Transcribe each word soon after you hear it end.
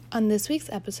On this week's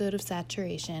episode of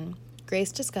Saturation,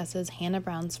 Grace discusses Hannah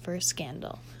Brown's first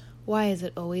scandal. Why is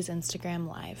it always Instagram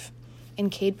Live?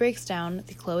 And Cade breaks down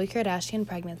the Khloe Kardashian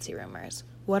pregnancy rumors.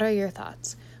 What are your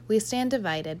thoughts? We stand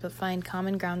divided but find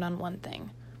common ground on one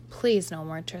thing. Please no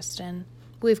more Tristan.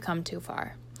 We've come too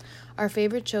far. Our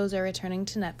favorite shows are returning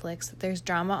to Netflix, there's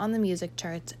drama on the music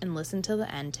charts, and listen till the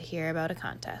end to hear about a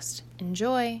contest.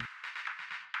 Enjoy!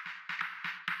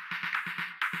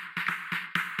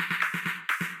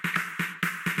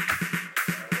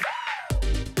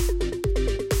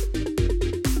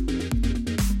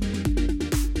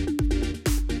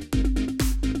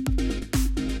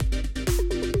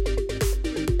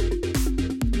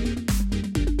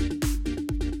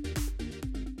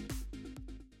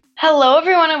 Hello,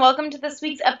 everyone, and welcome to this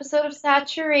week's episode of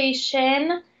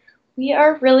Saturation. We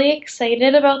are really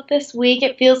excited about this week.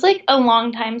 It feels like a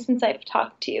long time since I've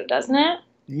talked to you, doesn't it?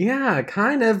 Yeah,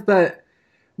 kind of, but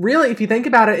really, if you think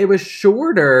about it, it was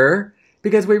shorter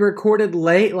because we recorded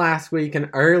late last week and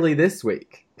early this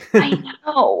week. I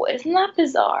know. Isn't that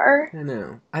bizarre? I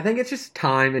know. I think it's just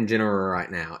time in general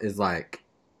right now is like...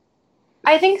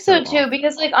 I think so, too, off.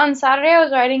 because, on Saturday I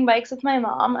was riding bikes with my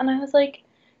mom, and I was like,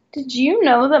 did you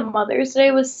know that Mother's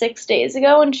Day was 6 days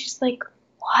ago? And she's like,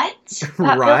 what?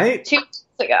 That Right? was 2 weeks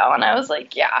ago. And I was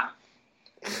like, yeah.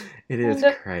 It is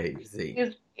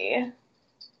crazy.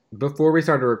 Before we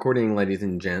started recording, ladies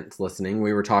and gents listening,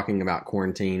 we were talking about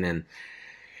quarantine, and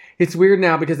it's weird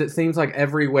now because it seems like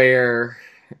everywhere,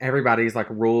 everybody's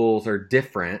rules are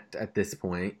different at this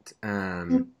point.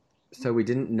 So we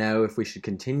didn't know if we should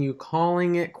continue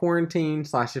calling it quarantine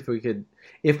 /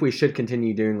 if we should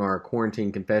continue doing our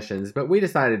quarantine confessions, but we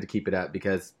decided to keep it up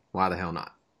because why the hell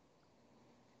not?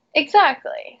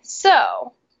 Exactly.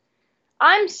 So,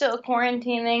 I'm still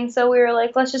quarantining, so we were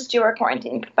like, let's just do our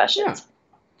quarantine confessions.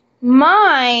 Yeah.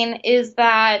 Mine is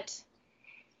that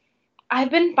I've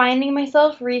been finding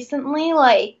myself recently,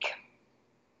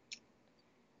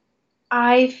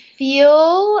 I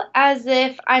feel as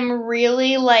if I'm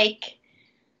really,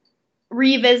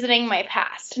 revisiting my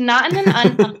past. Not in an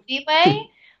unhealthy way,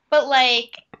 but,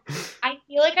 I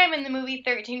feel like I'm in the movie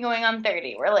 13 going on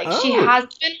 30, where, she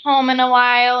hasn't been home in a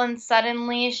while, and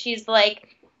suddenly she's,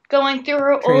 going through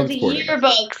her old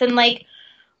yearbooks and,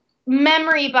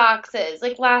 memory boxes.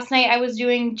 Last night I was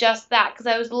doing just that, because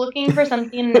I was looking for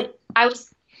something.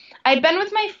 I'd been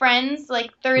with my friends,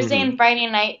 Thursday and Friday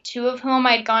night, 2 of whom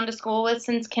I'd gone to school with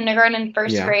since kindergarten and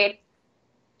first grade.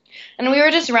 And we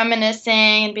were just reminiscing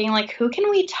and being like, who can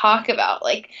we talk about?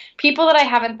 People that I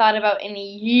haven't thought about in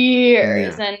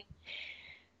years. Yeah. And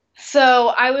so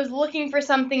I was looking for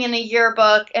something in a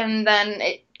yearbook, and then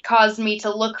it caused me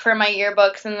to look for my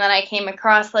yearbooks, and then I came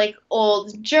across,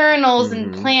 old journals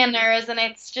and planners, and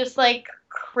it's just,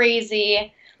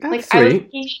 crazy. That's I was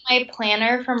looking at my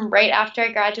planner from right after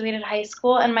I graduated high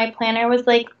school, and my planner was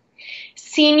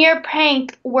senior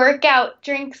prank, workout,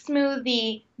 drink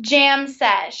smoothie, jam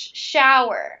sesh,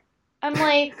 shower. I'm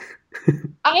like,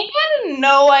 I had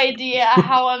no idea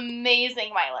how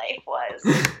amazing my life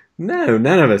was. No,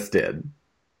 none of us did.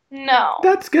 No.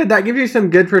 That's good. That gives you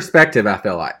some good perspective, I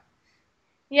feel like.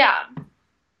 Yeah.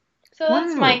 So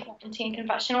that's my quarantine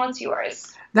confession. What's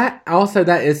yours? That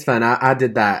is fun. I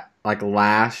did that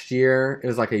last year. It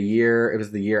was it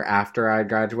was the year after I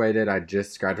graduated. I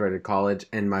just graduated college,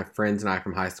 and my friends and I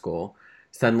from high school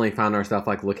suddenly found ourselves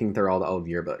looking through all the old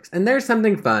yearbooks. And there's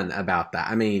something fun about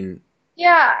that. I mean,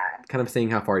 yeah, kind of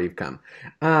seeing how far you've come.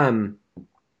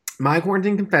 My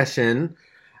quarantine confession,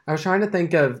 I was trying to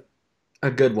think of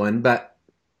a good one, but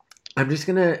I'm just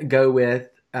going to go with,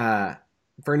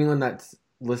 for anyone that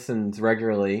listens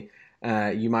regularly,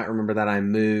 you might remember that I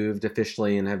moved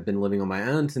officially and have been living on my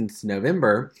own since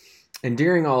November. And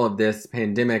during all of this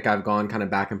pandemic, I've gone kind of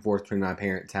back and forth between my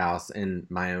parents' house and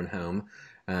my own home.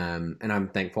 And I'm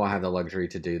thankful I have the luxury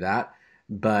to do that.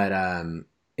 But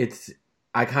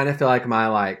I kind of feel like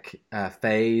my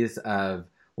phase of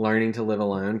learning to live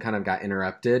alone kind of got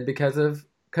interrupted because of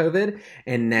COVID.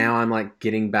 And now I'm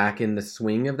getting back in the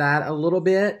swing of that a little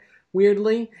bit,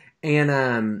 weirdly. And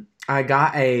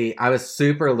I was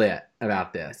super lit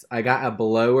about this. I got a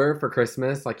blower for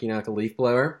Christmas, like a leaf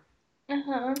blower.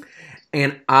 Uh-huh.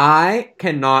 And I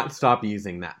cannot stop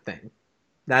using that thing.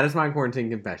 That is my quarantine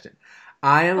confession.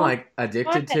 I am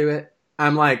addicted to it.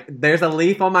 I'm there's a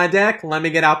leaf on my deck. Let me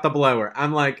get out the blower.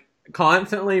 I'm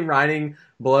constantly writing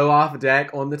blow off deck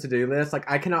on the to-do list.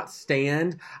 I cannot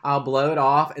stand. I'll blow it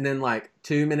off, and then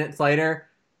 2 minutes later,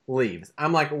 leaves.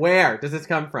 I'm where does this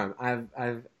come from?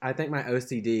 I think my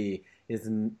OCD is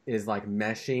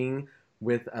meshing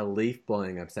with a leaf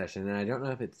blowing obsession, and I don't know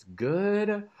if it's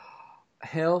good,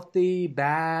 healthy,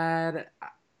 bad.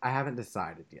 I haven't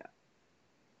decided yet.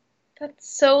 That's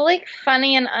so, like,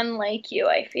 funny and unlike you,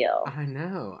 I feel. I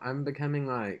know. I'm becoming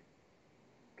like,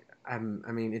 I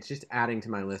mean, it's just adding to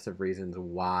my list of reasons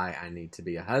why I need to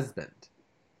be a husband.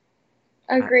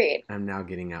 Agreed. I'm now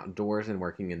getting outdoors and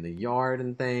working in the yard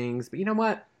and things. But you know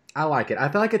what? I like it. I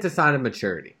feel like it's a sign of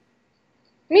maturity.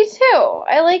 Me too.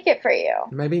 I like it for you.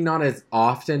 Maybe not as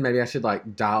often. Maybe I should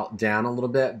like dial down a little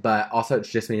bit. But also, it's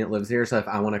just me that lives here. So if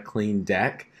I want a clean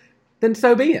deck, then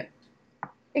so be it.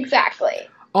 Exactly.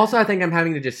 Also, I think I'm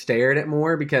having to just stare at it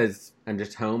more because I'm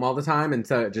just home all the time. And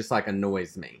so it just like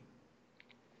annoys me.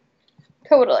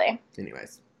 Totally.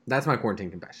 Anyways, that's my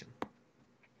quarantine confession.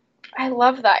 I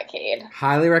love that, Cade.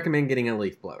 Highly recommend getting a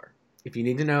leaf blower. If you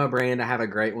need to know a brand, I have a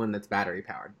great one that's battery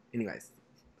powered. Anyways.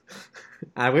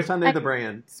 I wish I knew the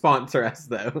brand. Sponsor us,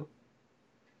 though.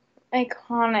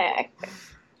 Iconic.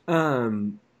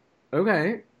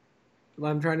 Okay.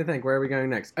 Well, I'm trying to think. Where are we going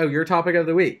next? Oh, your topic of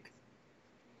the week.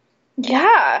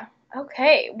 Yeah.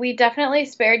 Okay. We definitely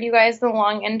spared you guys the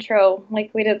long intro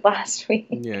like we did last week.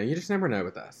 Yeah, you just never know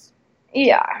with us.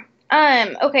 Yeah.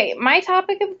 Okay, my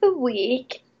topic of the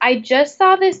week, I just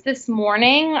saw this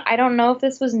morning. I don't know if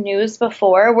this was news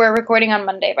before. We're recording on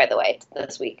Monday, by the way,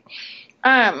 this week.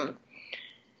 But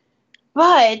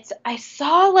I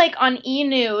saw, like, on E!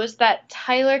 News that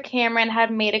Tyler Cameron had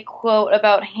made a quote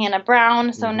about Hannah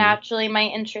Brown, so naturally my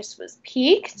interest was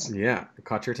piqued. Yeah, it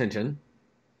caught your attention.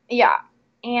 Yeah.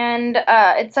 And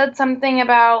it said something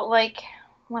about, like,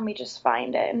 let me just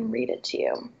find it and read it to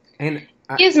you. And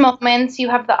these moments, you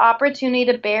have the opportunity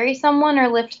to bury someone or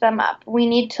lift them up. We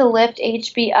need to lift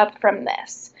HB up from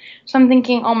this. So I'm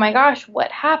thinking, oh my gosh,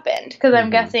 what happened? Because I'm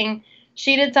guessing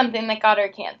she did something that got her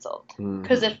canceled.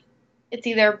 Because if it's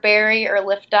either bury or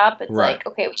lift up, it's like,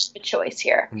 okay, we should have a choice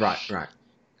here. Right.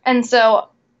 And so...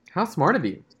 How smart of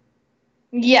you.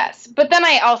 Yes. But then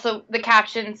the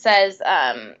caption says,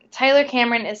 Tyler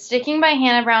Cameron is sticking by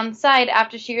Hannah Brown's side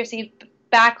after she received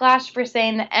backlash for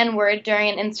saying the N-word during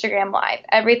an Instagram Live.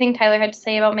 Everything Tyler had to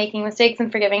say about making mistakes and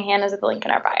forgiving Hannah is at the link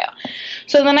in our bio.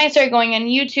 So then I started going on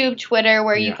YouTube, Twitter,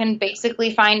 where you can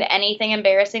basically find anything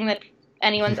embarrassing that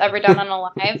anyone's ever done on a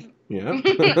live. Yeah.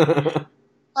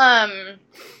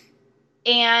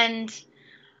 And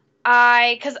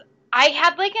because I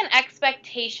had like an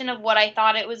expectation of what I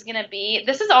thought it was going to be.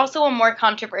 This is also a more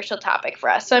controversial topic for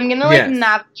us, so I'm going to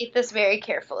navigate this very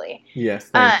carefully. Yes,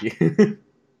 thank you.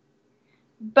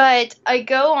 But I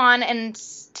go on and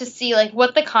to see like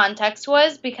what the context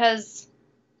was because,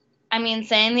 I mean,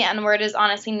 saying the N-word is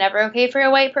honestly never okay for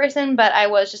a white person, but I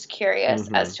was just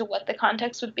curious as to what the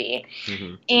context would be.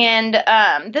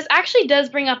 And this actually does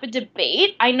bring up a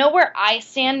debate. I know where I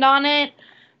stand on it,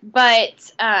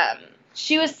 but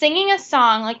she was singing a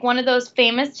song, like one of those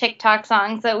famous TikTok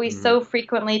songs that we so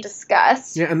frequently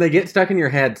discuss. Yeah, and they get stuck in your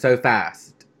head so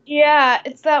fast. Yeah,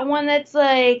 it's that one that's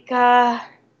like...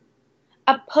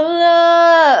 I pull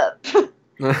up.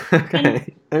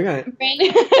 Okay. Brand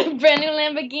new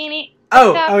Lamborghini.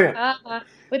 Oh, yeah.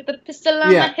 With the pistol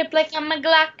on my hip like I'm a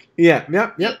Glock. Yeah,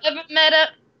 yep. You ever met up?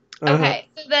 Okay,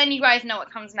 so then you guys know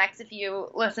what comes next if you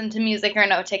listen to music or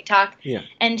know TikTok. Yeah.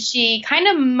 And she kind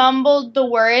of mumbled the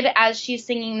word as she's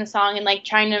singing the song and like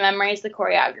trying to memorize the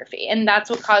choreography. And that's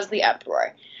what caused the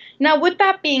uproar. Now, with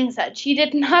that being said, she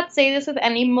did not say this with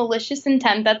any malicious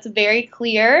intent. That's very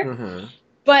clear.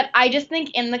 But I just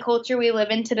think in the culture we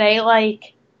live in today,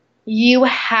 like, you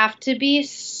have to be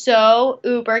so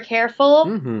uber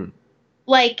careful.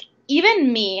 Like,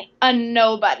 even me, a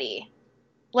nobody.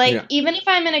 Like, even if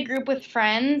I'm in a group with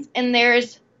friends and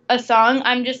there's a song,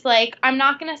 I'm just like, I'm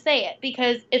not going to say it.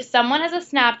 Because if someone has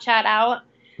a Snapchat out,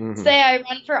 say I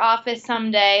run for office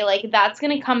someday, like, that's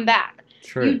going to come back.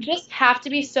 True. You just have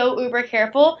to be so uber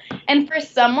careful. And for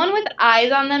someone with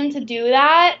eyes on them to do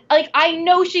that, like, I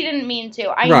know she didn't mean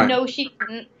to. I know she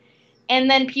didn't.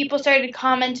 And then people started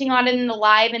commenting on it in the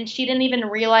live, and she didn't even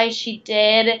realize she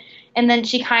did. And then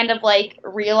she kind of, like,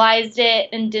 realized it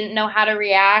and didn't know how to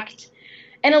react.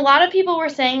 And a lot of people were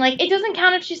saying, like, it doesn't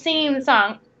count if she's singing the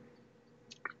song.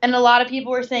 And a lot of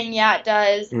people were saying, yeah, it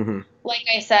does. Like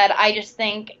I said, I just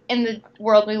think in the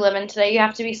world we live in today, you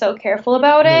have to be so careful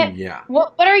about it. Yeah.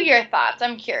 What are your thoughts?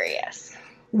 I'm curious.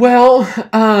 Well,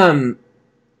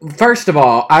 first of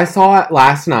all, I saw it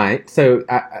last night. So,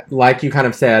 like you kind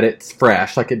of said, it's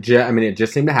fresh. Like, it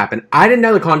just seemed to happen. I didn't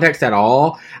know the context at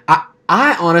all.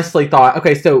 I honestly thought,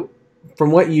 okay, so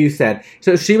from what you said,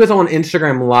 so she was on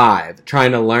Instagram Live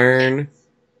trying to learn.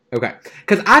 Okay.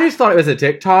 Because I just thought it was a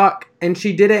TikTok, and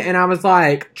she did it, and I was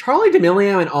like, Charlie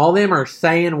D'Amelio and all them are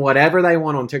saying whatever they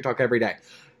want on TikTok every day.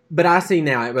 But I see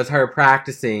now it was her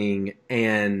practicing,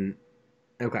 and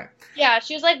Okay. Yeah,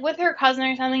 she was like with her cousin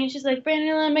or something, and she's like, Brandy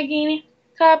Lamborghini,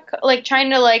 cup, like trying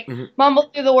to like mumble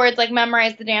through the words, like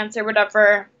memorize the dance or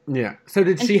whatever. Yeah. So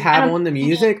did she have on the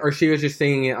music, or she was just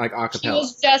singing it like a cappella? She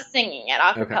was just singing it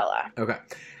a cappella. Okay.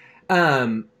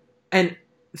 And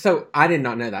so I did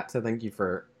not know that, so thank you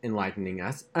for enlightening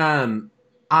us. It was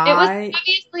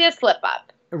obviously a slip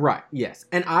up. Right, yes.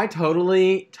 And I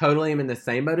totally am in the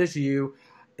same boat as you.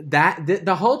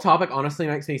 The whole topic honestly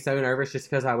makes me so nervous just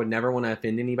because I would never want to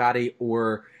offend anybody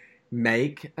or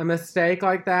make a mistake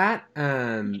like that.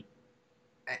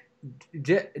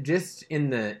 Just in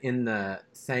the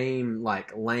same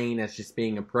like lane as just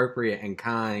being appropriate and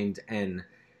kind, and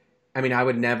I mean I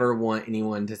would never want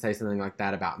anyone to say something like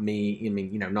that about me. I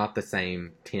mean, not the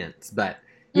same tense, but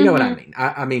you know what I mean.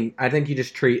 I mean, I think you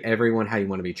just treat everyone how you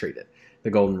want to be treated. The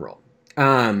golden rule.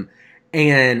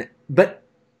 But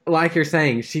like you're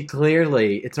saying, she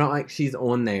clearly, it's not like she's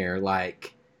on there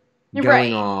like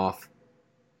going off.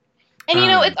 And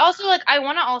it's also like I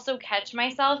want to also catch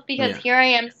myself because here I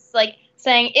am like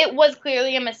saying it was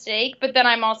clearly a mistake, but then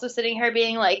I'm also sitting here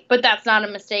being like, but that's not a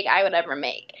mistake I would ever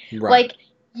make. Right. Like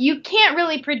you can't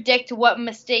really predict what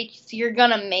mistakes you're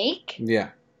gonna make. Yeah.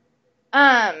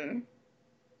 And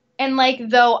like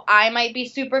though I might be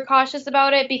super cautious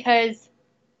about it because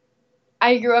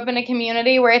I grew up in a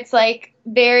community where it's like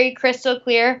very crystal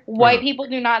clear. White people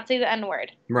do not say the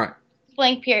N-word. Right.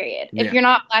 Blank period. If you're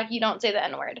not black, you don't say the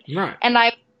N-word. Right. And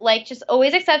I've like just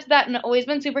always accepted that and always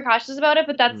been super cautious about it,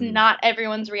 but that's not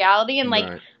everyone's reality. And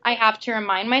like I have to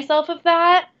remind myself of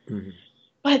that. Mm-hmm.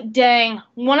 But dang,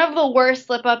 one of the worst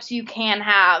slip ups you can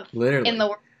have in the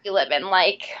world we live in.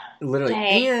 Like literally.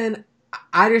 Dang. And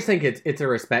I just think it's a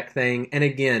respect thing. And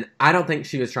again, I don't think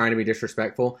she was trying to be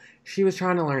disrespectful. She was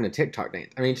trying to learn a TikTok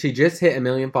dance. I mean, she just hit 1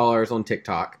 million followers on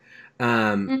TikTok.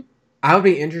 I would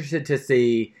be interested to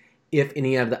see if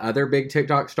any of the other big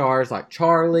TikTok stars like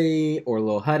Charlie or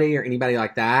Lil Huddy or anybody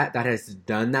like that has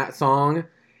done that song,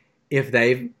 if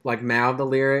they've like mouthed the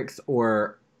lyrics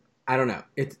or I don't know.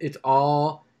 It's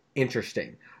all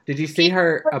interesting. Did you see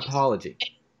her apology?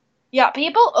 Yeah,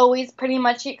 people always pretty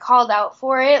much get called out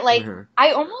for it. Like,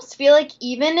 I almost feel like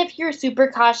even if you're super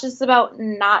cautious about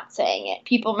not saying it,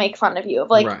 people make fun of you. Of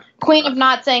like, queen of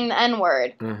not saying the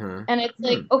N-word. And it's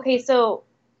like, okay, so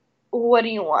what do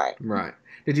you want? Right.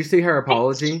 Did you see her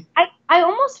apology? I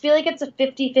almost feel like it's a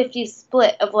 50-50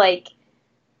 split of like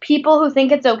people who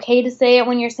think it's okay to say it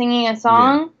when you're singing a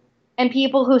song and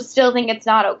people who still think it's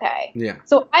not okay. Yeah.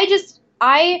 So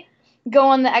I go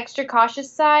on the extra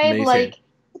cautious side. Amazing. Like,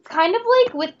 it's kind of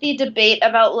like with the debate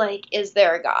about, like, is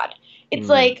there a God? It's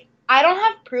like, I don't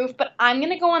have proof, but I'm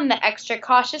going to go on the extra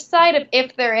cautious side of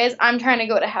if there is, I'm trying to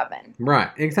go to heaven. Right,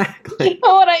 exactly. You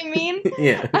know what I mean?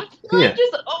 Yeah. I feel like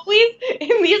just always,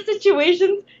 in these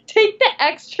situations, take the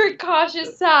extra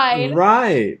cautious side.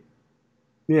 Right.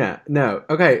 Yeah, no.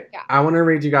 Okay, I want to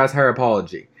read you guys her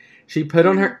apology. She put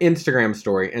on her Instagram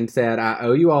story and said, I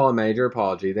owe you all a major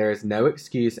apology. There is no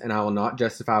excuse, and I will not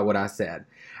justify what I said.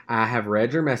 I have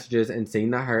read your messages and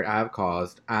seen the hurt I have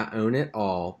caused. I own it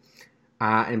all.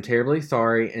 I am terribly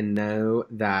sorry and know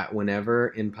that whenever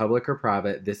in public or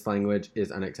private, this language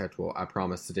is unacceptable. I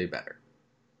promise to do better.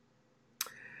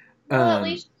 Well, at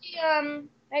least she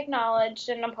acknowledged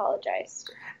and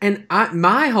apologized. And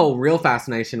my whole real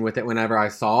fascination with it whenever I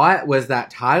saw it was that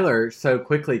Tyler so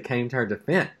quickly came to her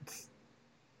defense.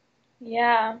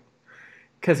 Yeah.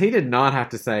 Because he did not have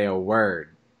to say a word.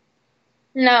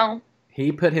 No.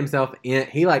 He put himself in.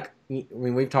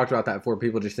 We've talked about that before.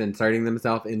 People just inserting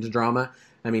themselves into drama.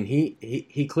 I mean,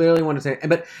 he clearly wanted to say,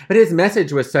 but his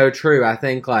message was so true. I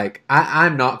think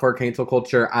I'm not for cancel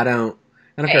culture. I don't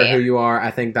care who you are.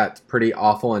 I think that's pretty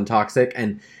awful and toxic.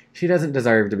 And she doesn't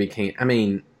deserve to be I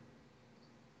mean,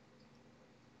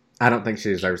 I don't think she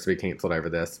deserves to be canceled over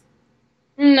this.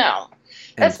 No,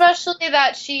 especially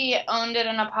that she owned it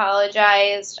and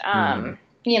apologized.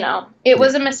 It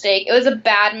was a mistake. It was a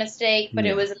bad mistake, but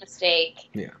it was a mistake.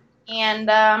 Yeah.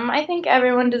 And I think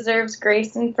everyone deserves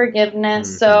grace and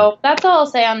forgiveness. So that's all I'll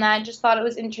say on that. I just thought it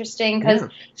was interesting because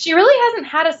she really hasn't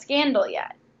had a scandal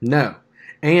yet. No.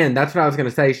 And that's what I was going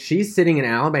to say. She's sitting in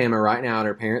Alabama right now at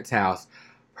her parents' house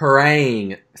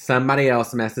praying somebody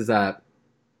else messes up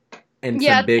and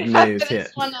some big news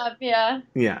hits.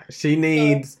 Yeah. She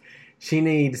needs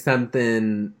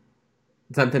something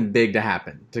big to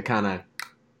happen to kind of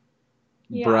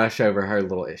brush over her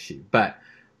little issue. But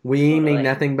we mean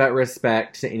nothing but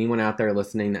respect to anyone out there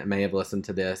listening that may have listened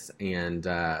to this. And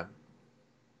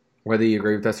whether you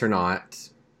agree with us or not,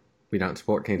 we don't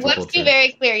support cancel culture. Let's be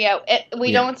very clear,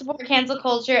 we don't support cancel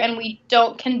culture and we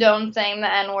don't condone saying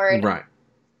the N-word. Right.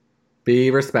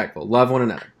 Be respectful. Love one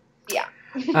another. Yeah.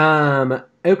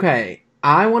 Okay.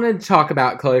 I wanted to talk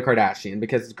about Khloe Kardashian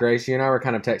because Grace, you and I were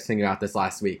kind of texting about this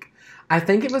last week. I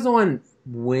think it was on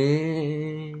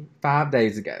 5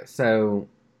 days ago. So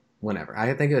whenever.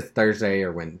 I think it was Thursday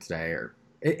or Wednesday or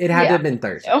it had to have been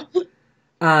Thursday.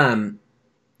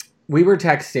 We were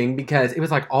texting because it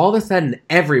was like all of a sudden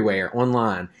everywhere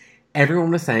online, everyone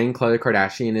was saying Khloe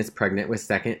Kardashian is pregnant with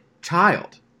second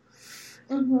child.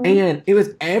 Mm-hmm. And it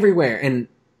was everywhere. And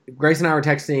Grace and I were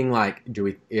texting like,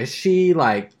 is she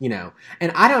like,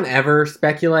 and I don't ever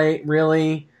speculate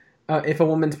really if a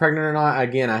woman's pregnant or not.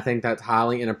 Again, I think that's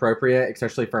highly inappropriate,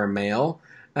 especially for a male.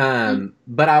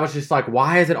 But I was just like,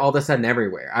 why is it all of a sudden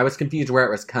everywhere? I was confused where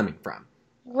it was coming from.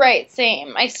 Right,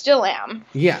 same. I still am.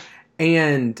 Yeah.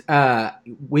 And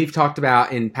we've talked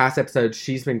about in past episodes,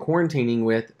 she's been quarantining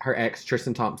with her ex,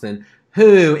 Tristan Thompson,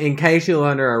 who, in case you live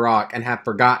under a rock and have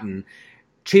forgotten,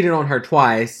 cheated on her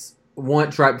twice.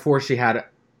 Once right before she had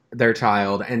their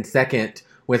child, and second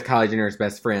with Kylie Jenner's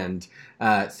best friend.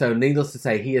 So needless to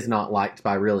say, he is not liked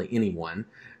by really anyone.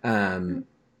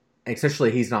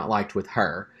 Especially he's not liked with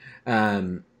her.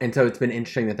 And so it's been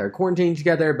interesting that they're quarantining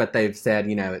together, but they've said,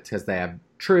 it's because they have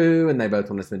True and they both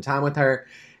want to spend time with her.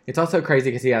 It's also crazy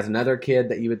because he has another kid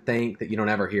that you would think that you don't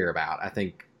ever hear about. I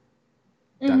think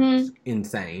that's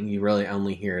insane. You really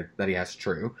only hear that he has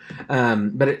True.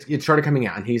 But it started coming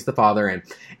out, and he's the father. And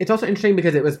it's also interesting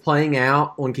because it was playing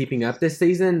out on Keeping Up this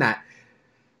season that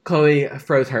Khloe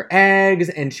froze her eggs,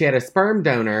 and she had a sperm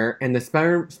donor, and the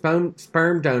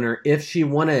sperm donor, if she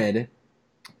wanted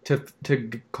to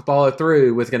follow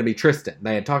through, was going to be Tristan.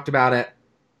 They had talked about it.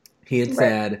 He had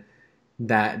said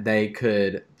that they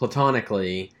could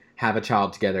platonically have a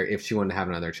child together if she wanted to have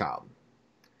another child.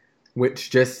 Which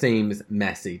just seems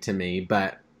messy to me,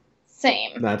 but...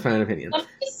 Same. That's my own opinion. Let me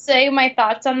just say my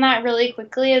thoughts on that really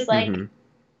quickly is,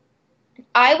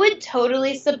 I would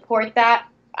totally support that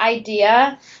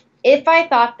idea if I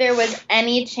thought there was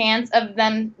any chance of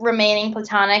them remaining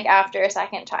platonic after a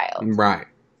second child. Right.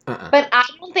 But I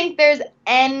don't think there's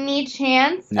any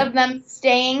chance of them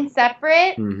staying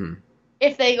separate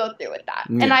if they go through with that.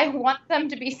 Yeah. And I want them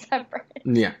to be separate.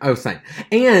 Yeah. Oh, same.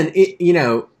 And,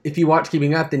 if you watch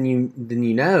Keeping Up, then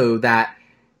you know that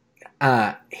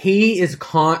he is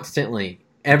constantly,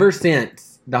 ever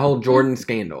since the whole Jordan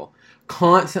scandal,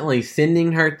 constantly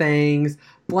sending her things,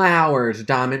 flowers,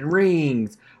 diamond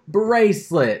rings,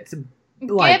 bracelets.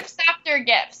 Gifts after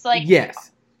gifts.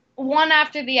 Yes. One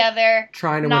after the other.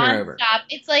 Trying to win her over.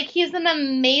 It's like he's an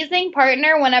amazing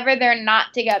partner whenever they're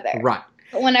not together. Right.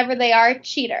 But whenever they are,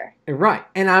 cheater. Right.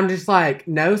 And I'm just like,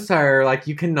 no, sir. Like,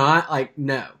 you cannot,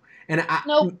 no. And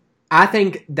I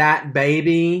think that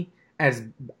baby, as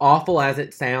awful as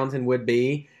it sounds and would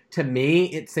be, to me,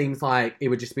 it seems like it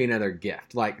would just be another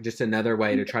gift. Like, just another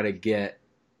way to try to get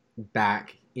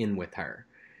back in with her.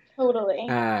 Totally.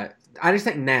 I just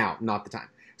think now, not the time.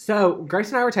 So, Grace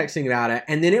and I were texting about it,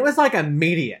 and then it was,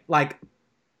 immediate.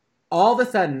 All of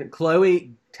a sudden,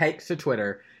 Khloe takes to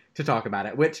Twitter to talk about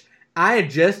it, which I had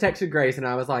just texted Grace, and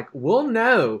I was like, we'll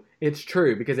know it's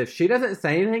true, because if she doesn't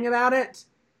say anything about it,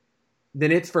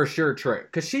 then it's for sure true.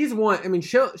 Because she's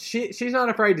she's not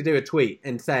afraid to do a tweet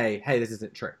and say, hey, this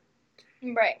isn't true.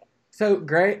 Right. So,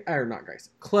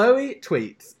 Khloe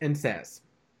tweets and says,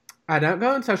 I don't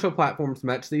go on social platforms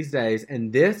much these days,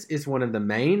 and this is one of the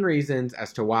main reasons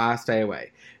as to why I stay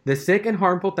away. The sick and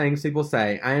harmful things people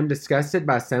say. I am disgusted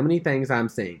by so many things I'm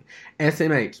seeing.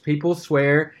 SMH. People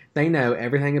swear they know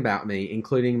everything about me,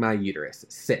 including my uterus.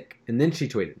 Sick. And then she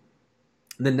tweeted,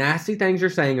 the nasty things you're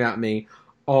saying about me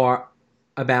are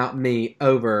about me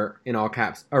over, in all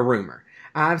caps, a rumor.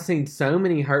 I've seen so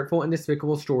many hurtful and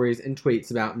despicable stories and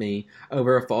tweets about me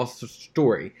over a false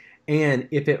story. And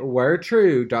if it were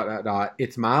true, ...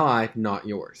 it's my life, not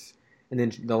yours. And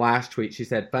then the last tweet, she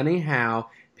said, funny how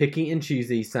picky and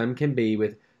choosy some can be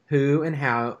with who and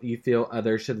how you feel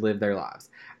others should live their lives.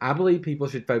 I believe people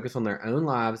should focus on their own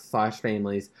lives /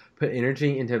 families, put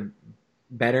energy into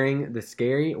bettering the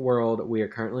scary world we are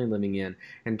currently living in,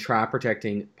 and try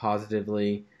projecting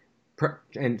positively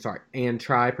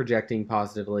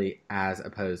as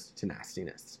opposed to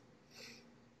nastiness.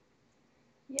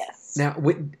 Yes. Now,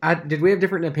 did we have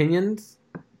different opinions?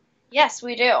 Yes,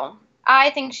 we do. I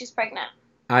think she's pregnant.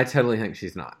 I totally think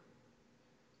she's not.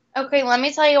 Okay, let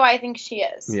me tell you why I think she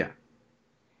is. Yeah.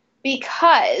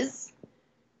 Because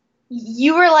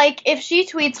you were like, if she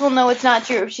tweets, we'll know it's not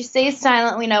true. If she stays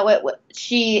silent, we know what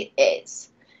she is.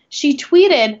 She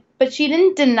tweeted, but she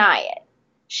didn't deny it.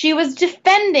 She was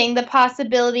defending the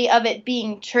possibility of it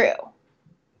being true.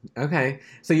 Okay.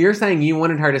 So you're saying you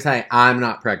wanted her to say, I'm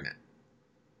not pregnant.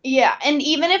 Yeah, and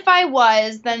even if I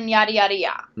was, then yada, yada,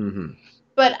 yada. Mm-hmm.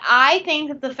 But I think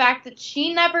that the fact that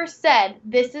she never said,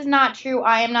 this is not true,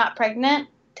 I am not pregnant,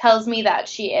 tells me that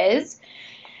she is.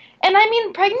 And I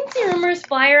mean, pregnancy rumors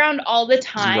fly around all the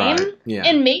time. Right. Yeah.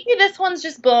 And maybe this one's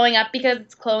just blowing up because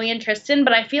it's Chloe and Tristan,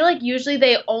 but I feel like usually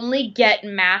they only get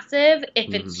massive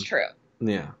if it's true.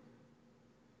 Yeah.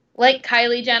 Like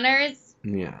Kylie Jenner's.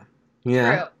 Yeah.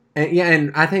 Yeah. True.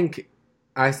 And I think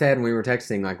I said when we were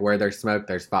texting, like, where there's smoke,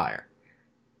 there's fire.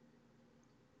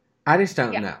 I just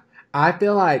don't know. I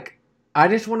feel like I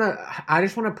just want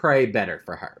to pray better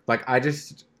for her. Like,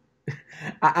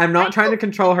 I'm not trying to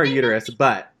control her uterus,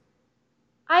 but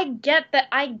I get that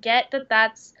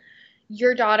that's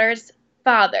your daughter's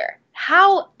father.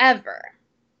 However,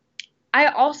 I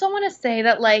also want to say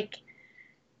that, like,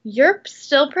 you're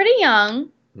still pretty young.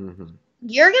 Mm-hmm.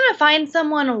 You're going to find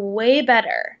someone way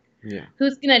better. Yeah.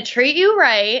 Who's going to treat you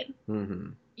right.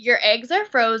 Mm-hmm. Your eggs are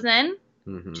frozen.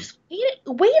 Mm-hmm. Just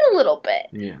wait a little bit.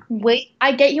 Yeah. Wait.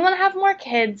 I get you want to have more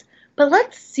kids, but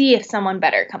let's see if someone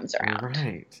better comes around.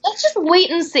 Right. Let's just wait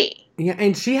and see. Yeah,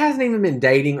 and she hasn't even been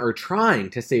dating or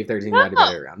trying to see if there's anybody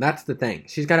better around. That's the thing.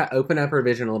 She's got to open up her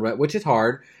vision a little bit, which is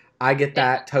hard. I get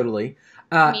that totally.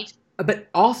 Me too. But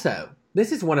also,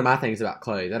 this is one of my things about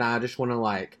Chloe that I just want to,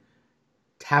 like,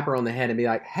 tap her on the head and be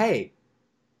like, hey,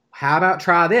 how about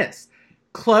try this?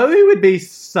 Chloe would be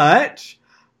such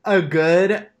a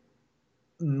good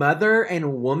mother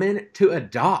and woman to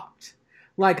adopt.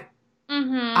 Like,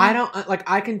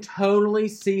 I can totally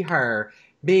see her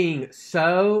being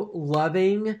so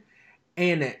loving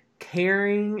and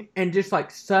caring and just,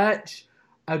 like, such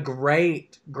a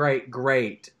great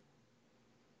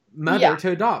mother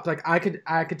to adopt. Like, I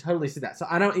could totally see that. So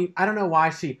I don't know why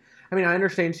I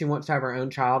understand she wants to have her own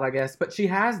child, I guess, but she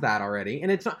has that already.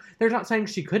 And they're not saying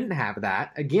she couldn't have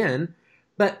that again,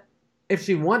 but if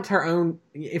she wants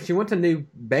a new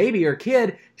baby or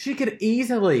kid, she could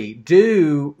easily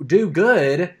do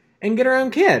good and get her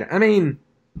own kid. I mean,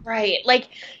 right. Like,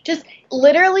 just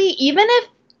literally, even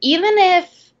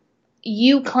if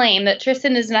you claim that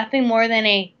Tristan is nothing more than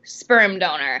a sperm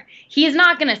donor, he's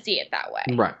not going to see it that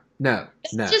way. Right. No.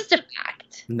 It's just a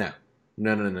fact. No.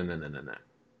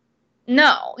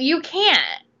 No, you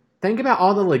can't. Think about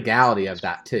all the legality of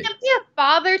that, too. You can't be a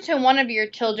father to one of your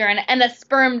children and a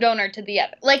sperm donor to the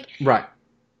other. Like, right.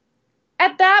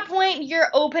 At that point, you're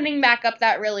opening back up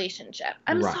that relationship.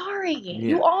 I'm sorry. Yeah.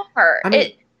 You are. I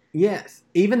mean, yes.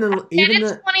 Even it's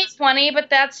 2020,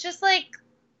 but that's just like...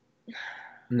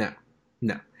 No.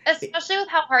 Especially with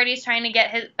how hard he's trying to get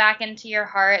his back into your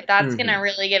heart, that's going to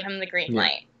really give him the green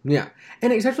light. Yeah.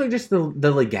 And especially just the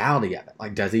legality of it.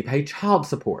 Like, does he pay child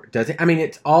support? Does he? I mean,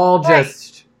 it's all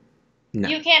just... No.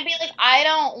 You can't be like, I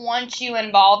don't want you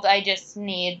involved, I just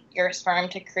need your sperm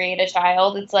to create a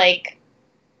child. It's like,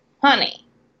 honey.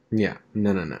 Yeah.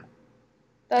 No.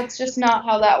 That's just not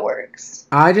how that works.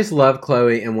 I just love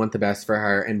Chloe and want the best for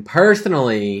her. And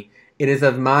personally, it is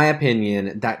of my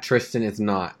opinion that Tristan is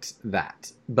not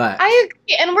that. But I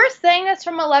agree. And we're saying this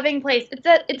from a loving place.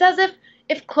 It's as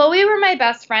if Chloe were my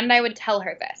best friend, I would tell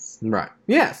her this. Right.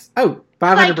 Yes. Oh,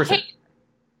 500%. Like,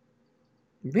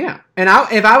 yeah. And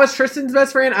if I was Tristan's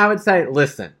best friend, I would say,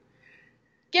 listen.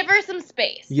 Give her some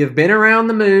space. You've been around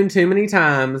the moon too many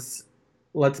times.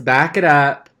 Let's back it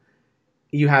up.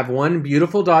 You have one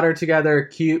beautiful daughter together.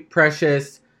 Cute,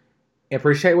 precious.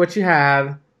 Appreciate what you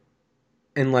have.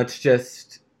 And let's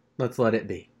let it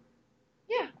be.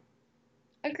 Yeah.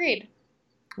 Agreed.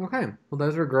 Okay. Well,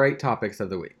 those were great topics of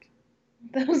the week.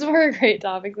 Those were great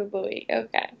topics of the week.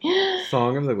 Okay.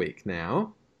 Song of the week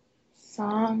now.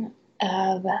 Song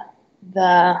of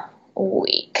the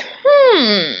week.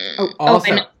 Oh,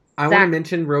 also, I want to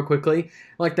mention real quickly,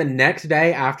 like, the next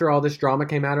day after all this drama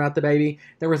came out about the baby,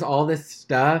 there was all this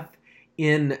stuff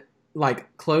in,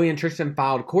 like, Chloe and Tristan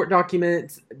filed court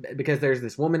documents because there's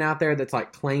this woman out there that's,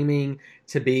 like, claiming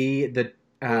to be the,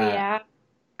 I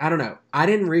don't know. I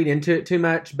didn't read into it too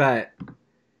much, but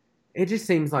it just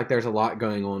seems like there's a lot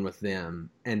going on with them,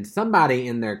 and somebody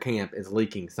in their camp is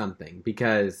leaking something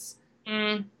because...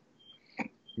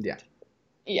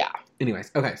 Yeah.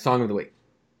 Anyways, okay, Song of the Week.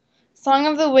 Song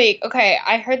of the Week. Okay,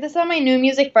 I heard this on my New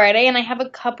Music Friday, and I have a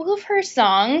couple of her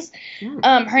songs.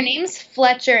 Her name's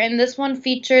Fletcher, and this one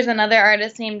features another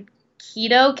artist named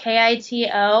Kito,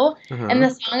 K-I-T-O, and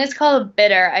the song is called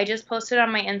Bitter. I just posted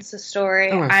on my Insta story.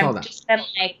 Oh, I saw that. I've just been,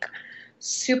 like,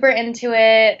 super into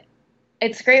it.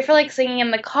 It's great for, like, singing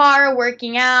in the car,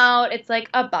 working out. It's, like,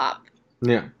 a bop.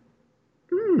 Yeah.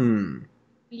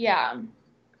 Yeah.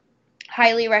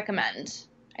 Highly recommend.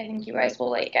 I think you guys will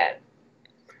like it.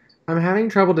 I'm having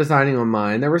trouble deciding on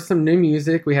mine. There was some new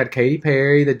music. We had Katy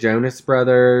Perry, the Jonas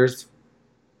Brothers,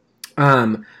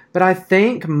 But I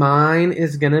think mine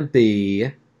is gonna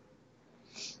be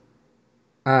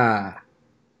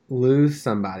Lose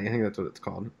Somebody. I think that's what it's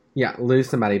called. Yeah, Lose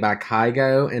Somebody by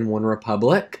Kygo and One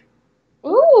Republic.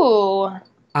 Ooh.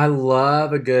 I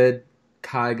love a good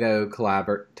Kygo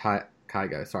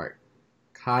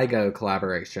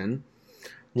collaboration.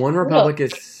 One Republic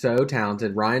is so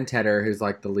talented. Ryan Tedder, who's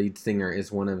like the lead singer,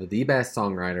 is one of the best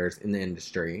songwriters in the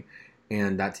industry,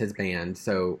 and that's his band.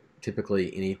 So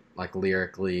typically,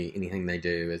 lyrically, anything they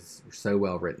do is so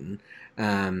well written,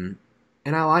 and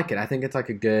I like it. I think it's like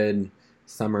a good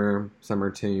summer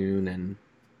tune, and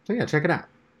so yeah, check it out.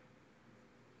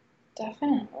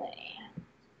 Definitely.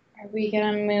 Are we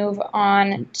gonna move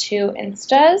on to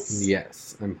Instas?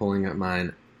 Yes, I'm pulling up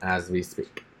mine as we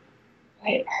speak.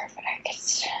 Wait,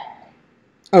 perfect.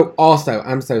 Oh, also,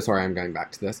 I'm so sorry I'm going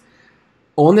back to this.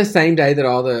 On the same day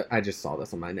that I just saw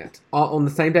this on my notes. On the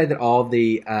same day that all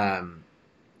the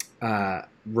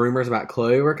rumors about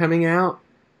Chloe were coming out,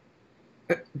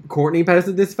 Courtney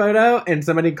posted this photo and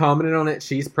somebody commented on it,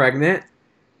 she's pregnant.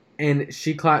 And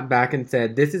she clapped back and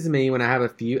said, "This is me when I have a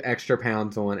few extra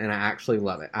pounds on and I actually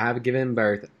love it. I have given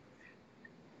birth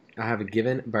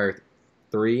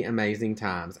 3 amazing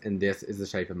times and this is the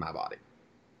shape of my body."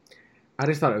 I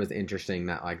just thought it was interesting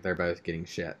that like they're both getting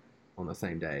shit on the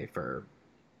same day for.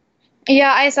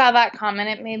 Yeah, I saw that comment.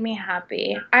 It made me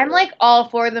happy. I'm like all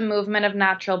for the movement of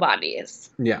natural bodies.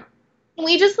 Yeah. Can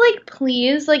we just like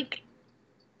please like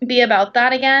be about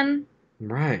that again?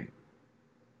 Right.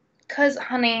 Cause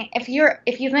honey, if you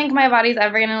think my body's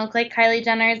ever gonna look like Kylie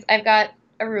Jenner's, I've got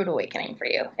a rude awakening for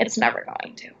you. It's never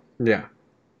going to. Yeah.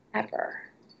 Ever.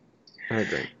 I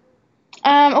agree.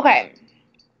 Okay.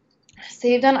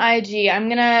 Saved on IG. I'm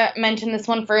going to mention this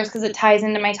one first because it ties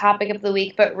into my topic of the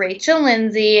week. But Rachel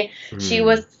Lindsay, she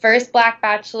was first Black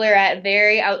Bachelorette,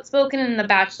 very outspoken in the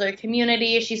Bachelor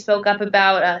community. She spoke up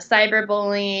about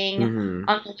cyberbullying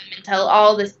on the Women Tell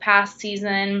All this past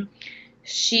season.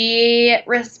 She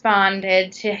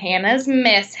responded to Hannah's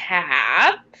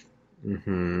mishap.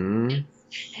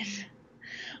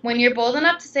 When you're bold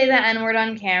enough to say the N-word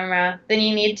on camera, then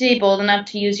you need to be bold enough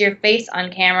to use your face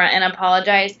on camera and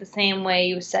apologize the same way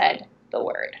you said the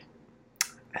word.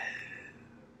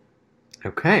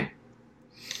 Okay.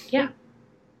 Yeah.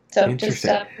 So interesting.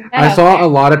 just I saw a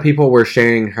lot of people were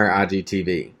sharing her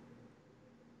IGTV.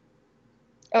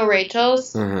 Oh,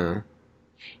 Rachel's? Uh-huh.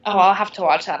 Oh, I'll have to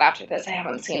watch that after this. I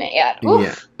haven't seen it yet. Oof.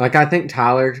 Yeah. Like, I think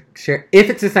Tyler shared... If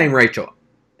it's the same Rachel.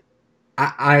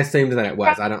 I assumed that it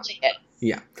was. Probably I don't... It.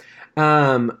 Yeah.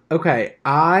 Okay.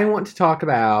 I want to talk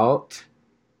about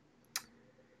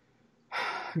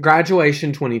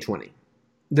Graduation 2020.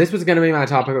 This was going to be my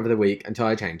topic of the week until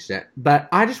I changed it. But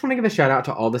I just want to give a shout out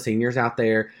to all the seniors out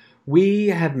there. We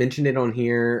have mentioned it on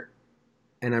here,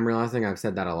 and I'm realizing I've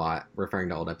said that a lot, referring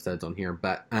to old episodes on here.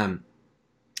 But,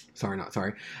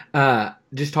 sorry.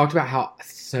 Just talked about how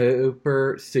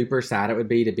super, super sad it would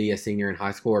be to be a senior in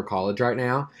high school or college right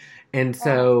now. And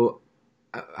so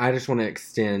I just want to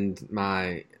extend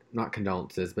my, not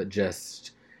condolences, but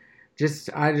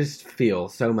I just feel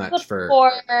so much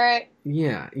for.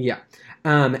 Yeah.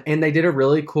 And they did a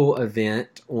really cool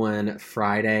event on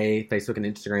Friday. Facebook and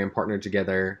Instagram partnered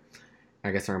together. I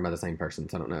guess they're owned by the same person,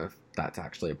 so I don't know if that's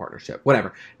actually a partnership.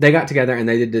 Whatever. They got together and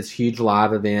they did this huge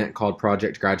live event called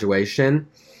Project Graduation.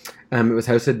 It was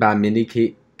hosted by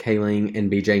Mindy Kaling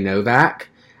and BJ Novak.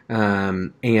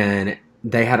 And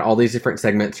they had all these different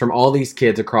segments from all these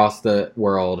kids across the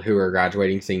world who are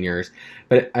graduating seniors,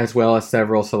 but as well as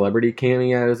several celebrity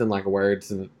cameos and like words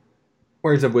of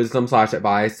wisdom /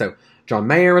 advice. So John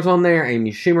Mayer was on there,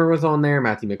 Amy Schumer was on there,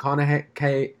 Matthew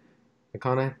McConaughey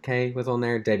was on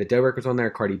there, David Dobrik was on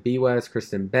there, Cardi B was,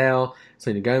 Kristen Bell,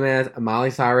 Selena Gomez, Miley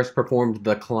Cyrus performed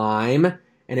The Climb,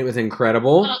 and it was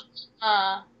incredible.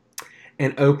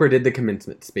 And Oprah did the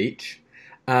commencement speech.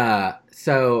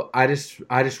 So I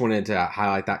just wanted to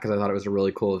highlight that because I thought it was a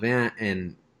really cool event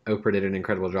and Oprah did an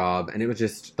incredible job and it was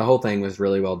just, the whole thing was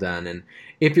really well done. And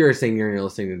if you're a senior and you're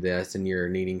listening to this and you're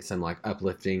needing some like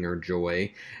uplifting or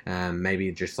joy,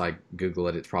 maybe just like Google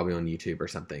it. It's probably on YouTube or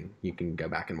something. You can go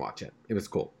back and watch it. It was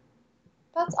cool.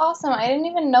 That's awesome. I didn't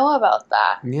even know about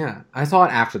that. Yeah. I saw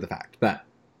it after the fact, but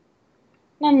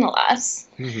nonetheless.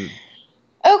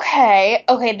 Okay,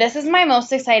 this is my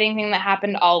most exciting thing that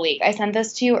happened all week. I sent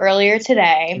this to you earlier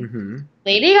today.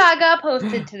 Lady Gaga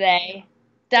posted today, ...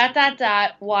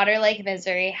 water like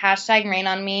misery, #rain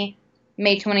on me,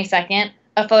 May 22nd,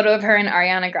 a photo of her and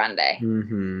Ariana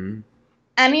Grande.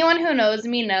 Anyone who knows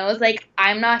me knows, like,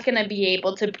 I'm not going to be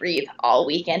able to breathe all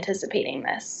week anticipating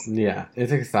this. Yeah,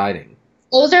 it's exciting.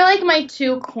 Those are like my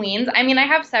two queens. I mean, I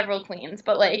have several queens,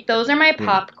 but like those are my Yeah.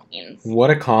 pop queens. What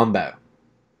a combo.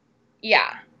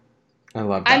 Yeah. I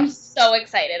love that. I'm so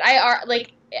excited.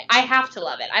 I have to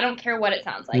love it. I don't care what it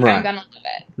sounds like. Right. I'm gonna love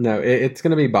it. No, it's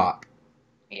going to be bop.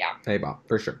 Yeah. A bop,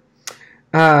 for sure.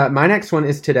 My next one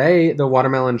is today, the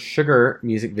Watermelon Sugar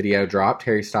music video dropped,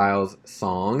 Harry Styles'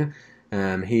 song.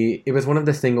 It was one of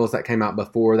the singles that came out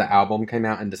before the album came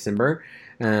out in December.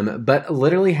 But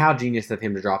literally how genius of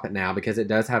him to drop it now, because it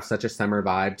does have such a summer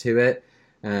vibe to it.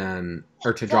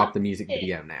 Or to drop the music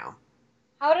video now.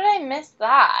 How did I miss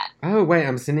that? Oh, wait,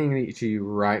 I'm sending it to you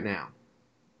right now.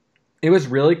 It was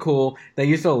really cool. They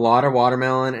used a lot of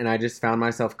watermelon, and I just found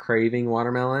myself craving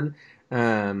watermelon. Okay,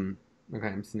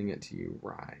 I'm sending it to you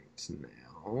right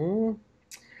now.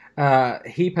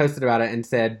 He posted about it and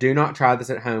said, "Do not try this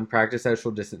at home. Practice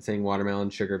social distancing. Watermelon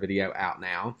sugar video out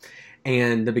now."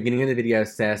 And the beginning of the video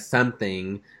says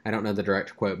something, I don't know the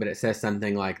direct quote, but it says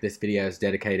something like this video is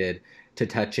dedicated to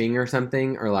touching or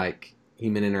something, or like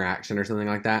human interaction or something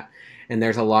like that. And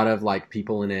there's a lot of like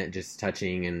people in it just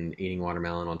touching and eating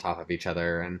watermelon on top of each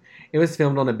other. And it was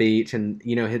filmed on a beach, and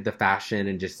hit the fashion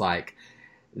and just like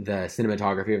the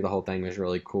cinematography of the whole thing was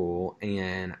really cool.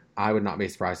 And I would not be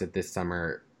surprised if this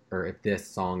summer, or if this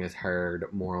song is heard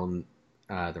more on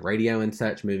the radio and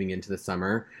such moving into the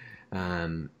summer.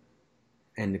 And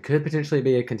it could potentially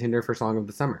be a contender for Song of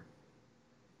the Summer.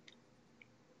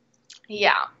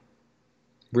 Yeah.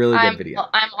 Really good video.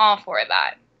 I'm all for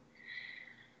that.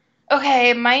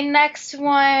 Okay, my next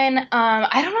one.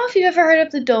 I don't know if you ever heard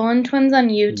of the Dolan twins on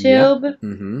YouTube. Yep.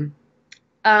 Mm-hmm.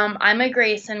 I'm a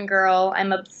Grayson girl.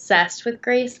 I'm obsessed with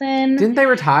Grayson. Didn't they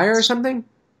retire or something?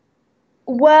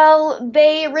 Well,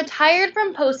 they retired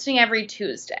from posting every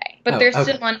Tuesday, but they're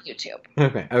still on YouTube.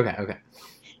 Okay.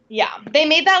 Yeah, they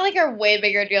made that like a way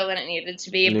bigger deal than it needed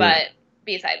to be, but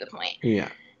beside the point. Yeah.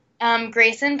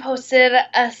 Grayson posted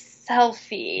a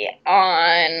selfie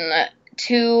on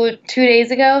two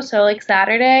days ago, so like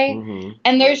Saturday,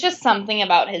 and there's just something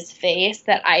about his face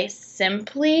that I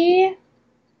simply...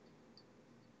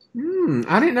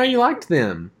 I didn't know you liked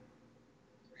them.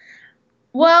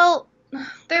 Well,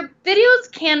 their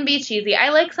videos can be cheesy.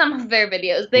 I like some of their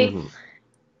videos.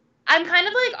 I'm kind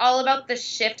of like all about the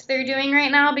shift they're doing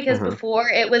right now, because before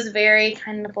it was very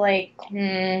kind of like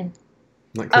a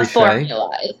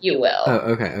formula, if you will. Oh,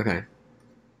 okay.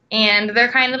 And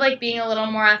they're kind of like being a little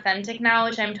more authentic now,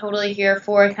 which I'm totally here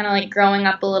for. Kind of like growing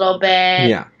up a little bit.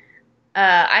 Yeah.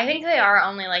 I think they are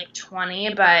only like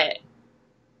 20, but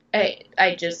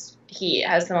he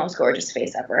has the most gorgeous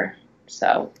face ever.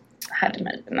 So I had to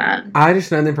mention that. I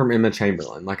just know them from Emma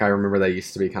Chamberlain. Like, I remember they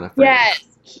used to be kind of friends. Yes.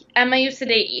 Emma used to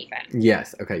date Ethan.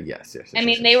 Yes. Okay. Yes. I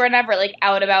mean, they were never like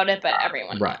out about it, but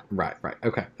everyone. Right.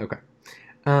 Okay.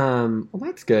 Well,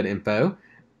 that's good info.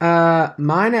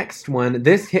 My next one,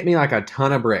 this hit me like a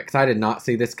ton of bricks. I did not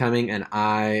see this coming, and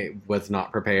I was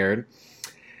not prepared.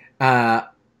 Last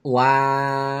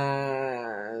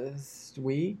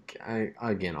week,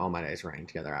 again, all my days rang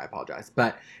together. I apologize,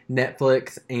 but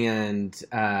Netflix and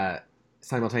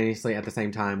simultaneously at the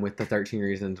same time with the 13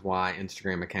 Reasons Why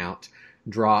Instagram account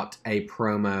dropped a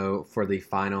promo for the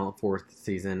final 4th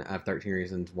season of 13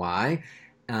 Reasons Why.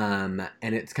 And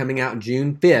it's coming out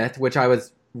June 5th, which I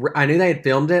knew they had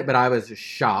filmed it, but I was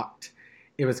shocked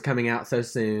it was coming out so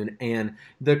soon. And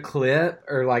the clip,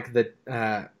 or like the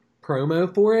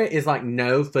promo for it, is like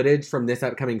no footage from this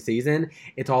upcoming season.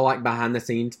 It's all like behind the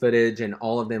scenes footage and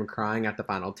all of them crying at the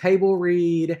final table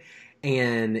read.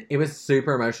 And it was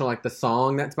super emotional. Like, the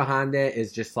song that's behind it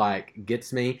is just like,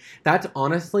 gets me. That's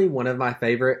honestly one of my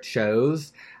favorite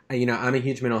shows. I'm a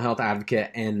huge mental health advocate,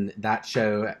 and that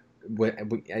show,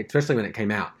 especially when it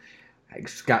came out,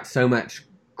 it's got so much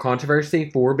controversy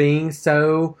for being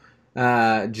so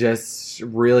just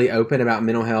really open about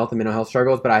mental health and mental health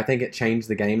struggles. But I think it changed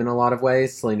the game in a lot of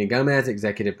ways. Selena Gomez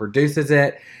executive produces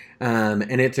it,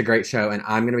 and it's a great show. And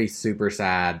I'm going to be super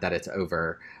sad that it's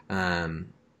over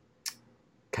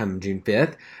come June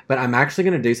 5th, but I'm actually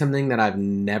going to do something that I've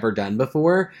never done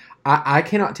before. I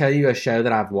cannot tell you a show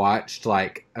that I've watched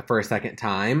like for a second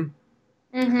time,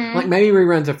 like maybe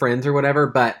reruns of Friends or whatever,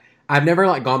 but I've never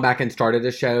like gone back and started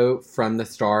a show from the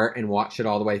start and watched it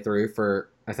all the way through for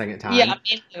a second time. Yeah,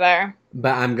 me neither.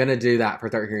 But I'm going to do that for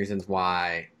 13 Reasons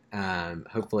Why.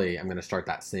 Hopefully I'm going to start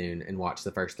that soon and watch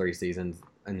the first 3 seasons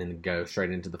and then go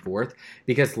straight into the 4th,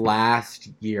 because last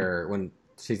year when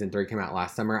season 3 came out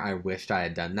last summer, I wished I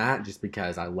had done that just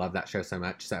because I love that show so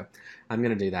much. So I'm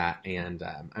going to do that, and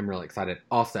I'm really excited.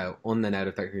 Also, on the note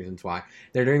of 13 Reasons Why,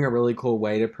 they're doing a really cool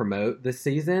way to promote this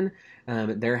season.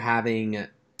 They're having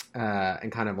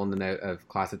and kind of on the note of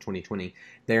class of 2020,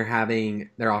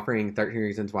 they're offering 13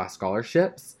 Reasons Why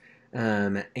scholarships,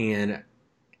 and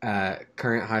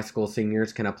current high school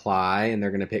seniors can apply, and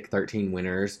they're going to pick 13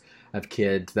 winners of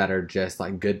kids that are just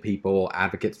like good people,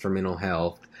 advocates for mental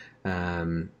health.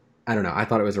 I don't know. I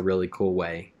thought it was a really cool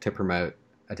way to promote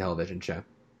a television show.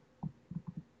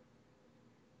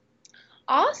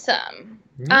 Awesome.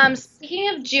 Yes. Speaking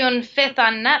of June 5th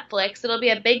on Netflix, it'll be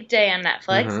a big day on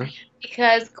Netflix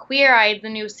because Queer Eye, the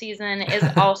new season, is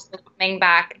also coming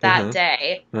back that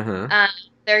day.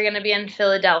 They're going to be in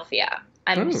Philadelphia.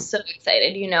 I'm so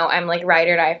excited. You know, I'm like ride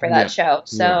or die for that show.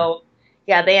 So,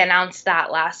 yeah, they announced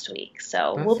that last week.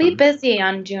 So we'll be busy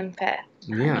on June 5th.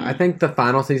 Yeah, I think the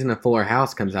final season of Fuller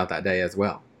House comes out that day as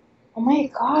well. Oh my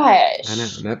gosh. I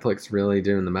know. Netflix really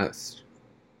doing the most.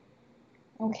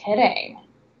 No kidding.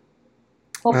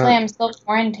 Hopefully I'm still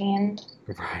quarantined.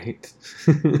 Right.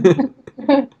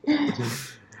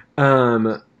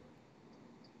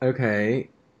 Okay.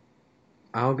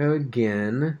 I'll go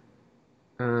again.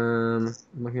 I'm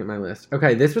looking at my list.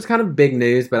 Okay, this was kind of big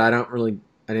news, but I didn't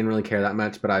really care that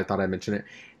much, but I thought I'd mention it.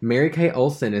 Mary-Kate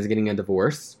Olsen is getting a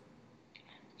divorce.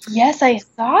 Yes, I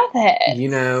saw that. You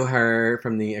know her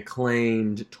from the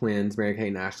acclaimed twins, Mary-Kate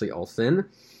and Ashley Olsen.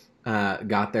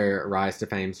 Got their rise to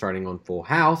fame starting on Full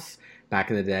House back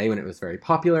in the day when it was very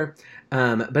popular.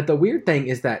 But the weird thing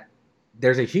is that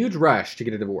there's a huge rush to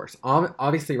get a divorce.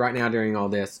 Obviously, right now during all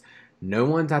this, no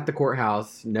one's at the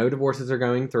courthouse. No divorces are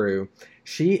going through.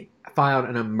 She filed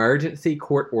an emergency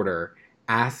court order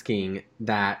asking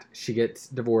that she gets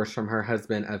divorced from her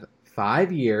husband of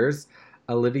 5 years.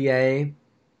 Olivier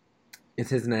is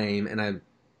his name, and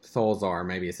Solzar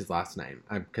maybe is his last name.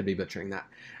 I could be butchering that.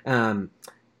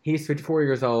 He's 54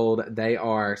 years old. They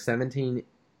are 17...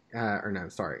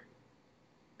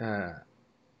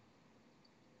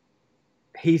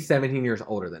 he's 17 years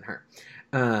older than her.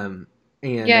 And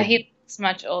yeah, he's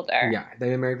much older. Yeah,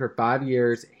 they've been married for 5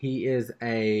 years. He is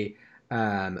a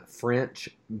French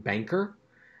banker.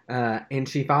 And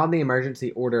she filed the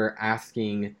emergency order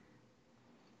asking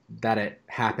that it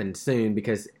happened soon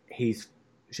because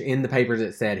in the papers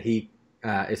it said he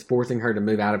is forcing her to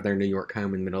move out of their New York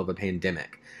home in the middle of a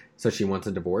pandemic. So she wants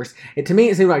a divorce. To me,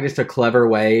 it seemed like just a clever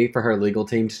way for her legal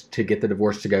team to get the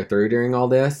divorce to go through during all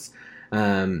this.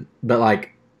 But,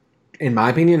 like, in my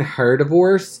opinion, her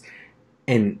divorce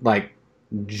and, like,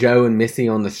 Joe and Missy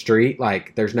on the street,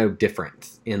 like, there's no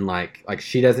difference in, like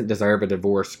she doesn't deserve a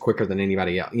divorce quicker than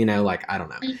anybody else. You know, like, I don't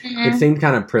know. It seemed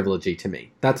kind of privilegey to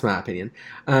me. That's my opinion.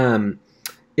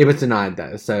 It was denied,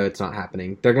 though, so it's not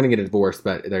happening. They're going to get a divorce,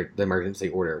 but the emergency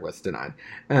order was denied.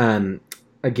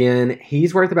 Again,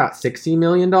 he's worth about $60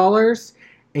 million,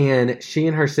 and she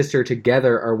and her sister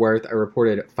together are worth a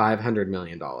reported $500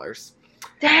 million.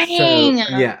 Dang!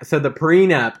 So the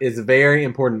prenup is very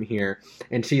important here,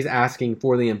 and she's asking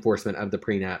for the enforcement of the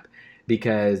prenup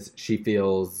because she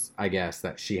feels, I guess,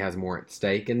 that she has more at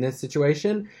stake in this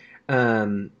situation.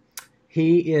 Olivier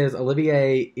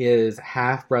is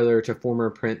half-brother to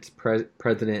former Prince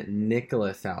President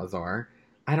Nicolas Salazar.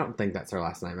 I don't think that's her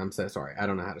last name. I'm so sorry. I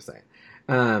don't know how to say it.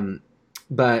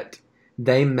 But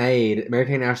Mary-Kate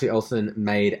and Ashley Olsen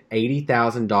made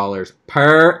 $80,000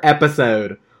 per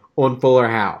episode on Fuller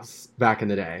House back in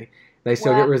the day. They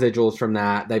still get residuals from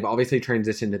that. They've obviously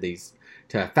transitioned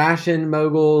to fashion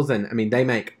moguls, and I mean, they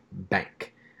make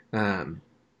bank.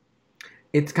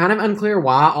 It's kind of unclear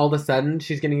why all of a sudden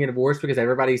she's getting a divorce because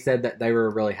everybody said that they were a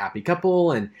really happy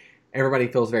couple, and everybody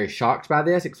feels very shocked by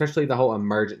this, especially the whole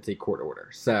emergency court order.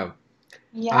 So,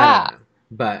 yeah. I don't know.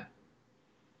 But,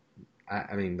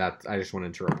 I mean, I just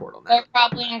wanted to report on that. They're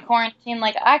probably in quarantine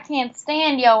like, I can't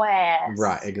stand your ass.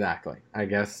 Right, exactly. I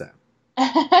guess so.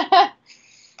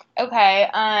 Okay,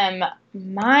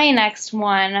 my next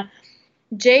one,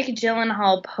 Jake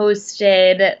Gyllenhaal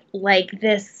posted, like,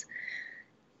 this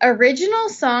original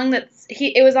song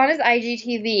it was on his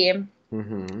IGTV.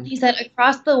 Mm-hmm. He said,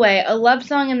 "Across the Way, a love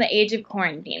song in the age of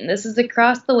quarantine. This is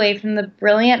Across the Way from the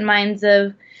brilliant minds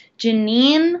of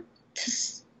Janine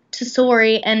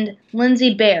Tesori and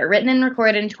Lindsay Bear, written and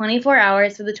recorded in 24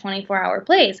 hours for the 24-hour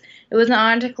plays. It was an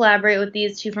honor to collaborate with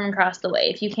these two from across the way.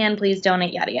 If you can, please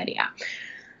donate, yada, yada, yada."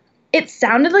 It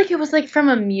sounded like it was like from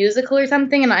a musical or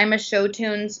something, and I'm a show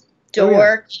tunes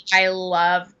dork. Oh, yeah. I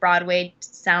love Broadway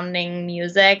sounding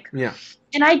music. Yeah.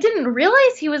 And I didn't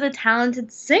realize he was a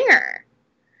talented singer.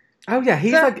 Oh yeah,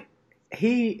 he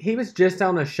was just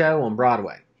on a show on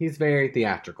Broadway. He's very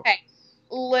theatrical. Okay.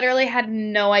 Literally had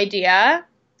no idea.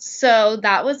 So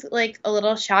that was like a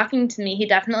little shocking to me. He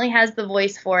definitely has the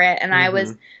voice for it, and I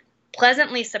was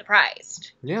pleasantly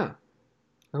surprised. Yeah.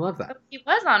 I love that. Oh, he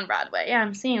was on Broadway. Yeah,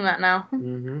 I'm seeing that now.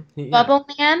 Mm-hmm. Yeah. Bubble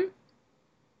Man?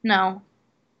 No.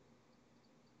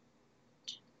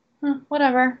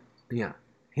 Whatever. Yeah.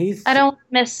 I don't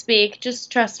misspeak.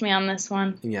 Just trust me on this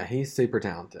one. Yeah, he's super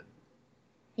talented.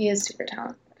 He is super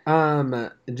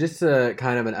talented. Just a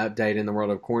kind of an update in the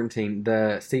world of quarantine.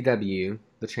 The CW,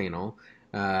 the channel,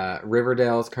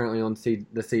 Riverdale is currently on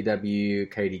the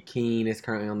CW. Katie Keene is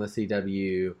currently on the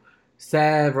CW.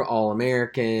 Several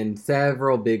All-American,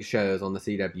 several big shows on the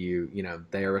CW. You know,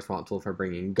 they are responsible for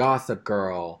bringing Gossip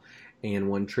Girl and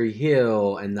One Tree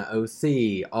Hill and the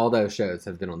OC. All those shows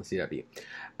have been on the CW.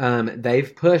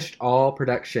 They've pushed all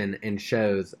production and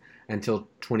shows until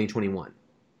 2021.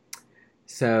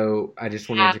 So I just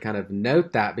wanted to kind of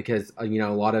note that because, you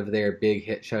know, a lot of their big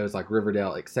hit shows like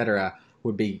Riverdale, etc.,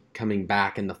 would be coming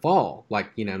back in the fall, like,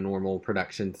 you know, normal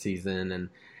production season.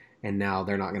 And now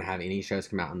they're not going to have any shows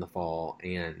come out in the fall,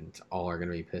 and all are going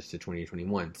to be pushed to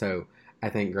 2021. So I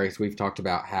think, Grace, we've talked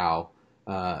about how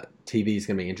TV is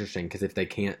going to be interesting because if they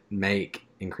can't make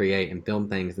and create and film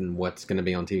things, then what's going to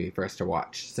be on TV for us to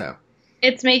watch? So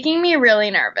it's making me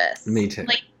really nervous. Me too.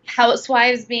 Like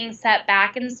Housewives being set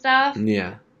back and stuff.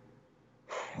 Yeah.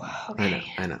 Okay.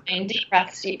 I know. Deep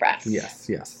breaths, deep breaths.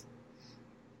 Yes.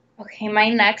 Okay, my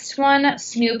next one,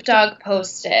 Snoop Dogg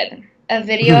posted a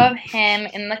video of him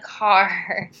in the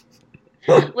car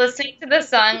listening to the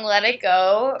song Let It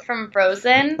Go from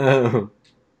Frozen. Oh.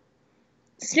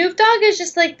 Snoop Dogg is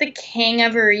just like the king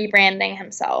of rebranding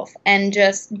himself and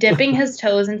just dipping his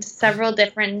toes into several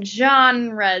different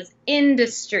genres,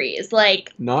 industries.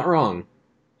 Like, not wrong.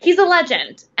 He's a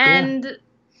legend. And it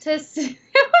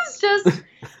was just, I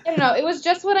don't know, it was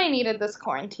just what I needed this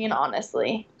quarantine,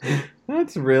 honestly.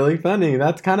 That's really funny.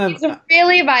 That's kind of... He's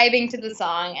really vibing to the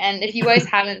song, and if you guys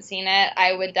haven't seen it,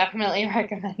 I would definitely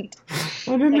recommend.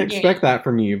 I didn't expect that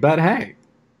from you, but hey.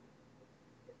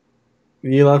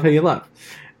 You love who you love.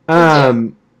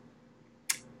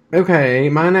 Okay,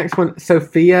 my next one,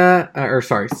 Sophie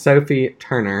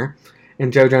Turner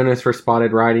and Joe Jonas were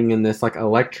spotted riding in this like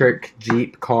electric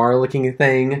Jeep car looking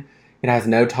thing. It has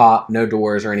no top, no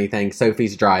doors or anything.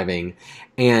 Sophie's driving.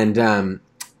 And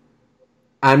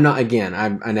I'm not, again,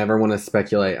 I never want to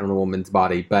speculate on a woman's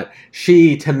body, but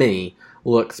she, to me,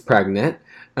 looks pregnant.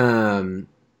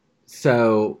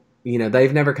 So, you know,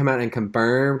 they've never come out and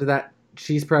confirmed that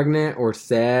she's pregnant or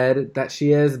said that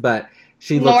she is, but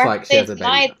she looks like she has a baby.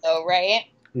 Denied, though, right?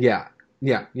 Yeah,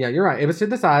 you're right. It was to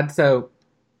the side, so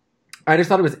I just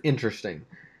thought it was interesting.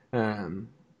 I'm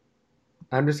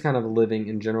just kind of living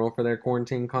in general for their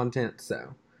quarantine content,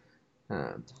 so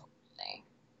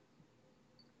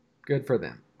good for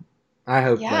them. I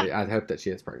hope that she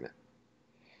is pregnant.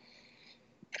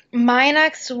 My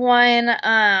next one,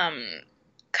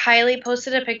 Kylie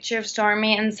posted a picture of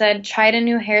Stormi and said, tried a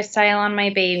new hairstyle on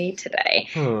my baby today.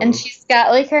 Oh. And she's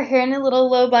got like her hair in a little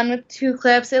low bun with 2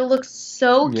 clips. It looks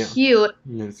so cute.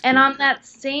 And on that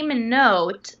same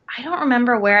note, I don't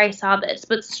remember where I saw this,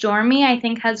 but Stormi, I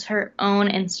think, has her own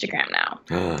Instagram now.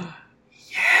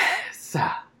 Yes.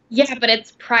 Yeah, but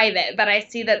it's private. But I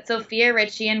see that Sophia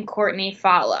Richie and Courtney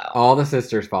follow. All the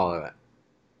sisters follow it.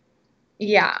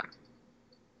 Yeah.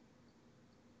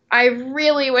 I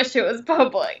really wish it was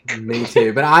public. Me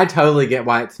too, but I totally get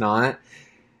why it's not.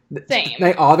 Same.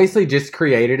 They obviously just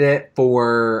created it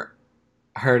for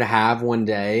her to have one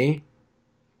day.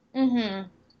 Mm-hmm.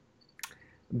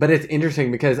 But it's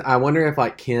interesting because I wonder if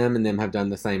like Kim and them have done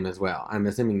the same as well. I'm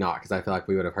assuming not because I feel like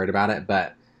we would have heard about it,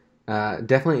 but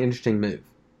definitely interesting move.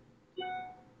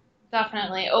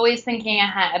 Definitely. Always thinking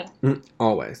ahead.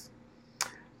 Always.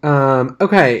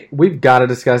 Okay, we've got to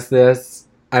discuss this.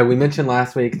 We mentioned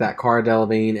last week that Cara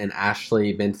Delevingne and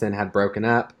Ashley Benson had broken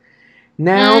up.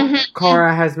 Now,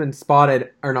 Cara has been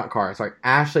spotted, or not Cara, sorry,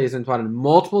 Ashley has been spotted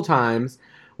multiple times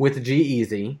with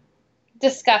G-Eazy.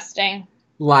 Disgusting.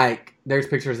 Like, there's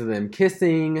pictures of them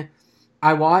kissing.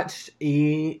 I watched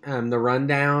the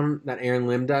rundown that Erin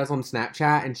Lim does on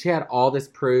Snapchat, and she had all this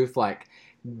proof, like,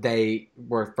 they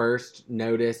were first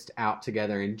noticed out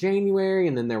together in January,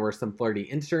 and then there were some flirty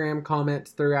Instagram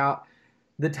comments throughout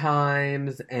the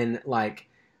times, and like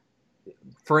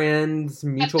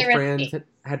mutual friends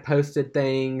had posted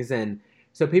things, and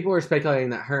so people were speculating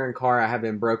that her and Cara have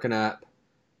been broken up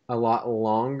a lot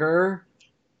longer.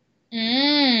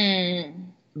 Even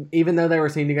though they were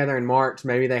seen together in March,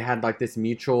 maybe they had like this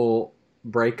mutual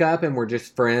breakup and were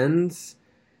just friends.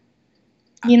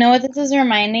 You know what this is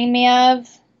reminding me of?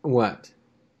 What?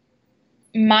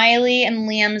 Miley and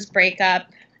Liam's breakup.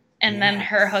 And then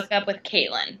her hookup with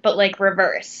Caitlyn, but like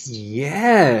reverse.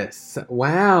 Yes.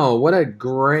 Wow. What a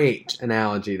great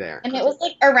analogy there. And it was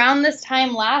like around this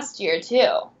time last year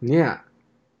too. Yeah.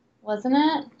 wasn't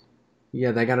it?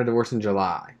 Yeah, they got a divorce in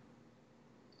July.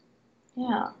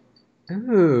 Yeah.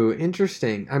 Oh,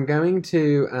 interesting. I'm going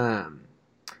to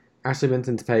Ashley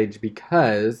Benson's page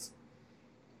because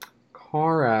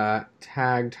Cara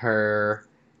tagged her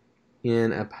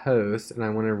in a post, and I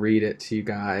want to read it to you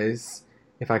guys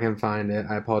if I can find it.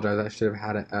 I apologize. I should have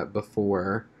had it up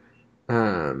before.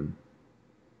 Oh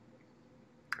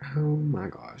my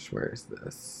gosh, where is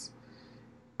this?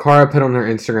 Cara put on her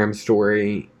Instagram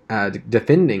story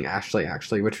defending Ashley,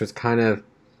 actually, which was kind of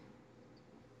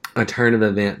a turn of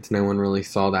events. No one really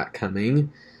saw that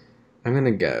coming. I'm going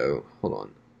to go, hold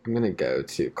on. I'm going to go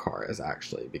to Cara's,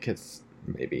 actually, because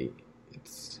maybe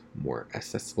it's more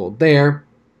accessible there.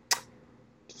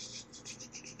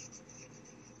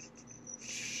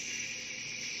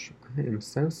 I am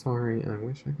so sorry. I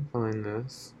wish I could find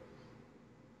this.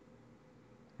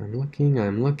 I'm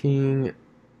looking.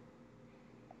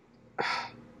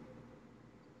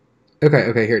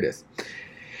 Okay, here it is.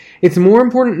 It's more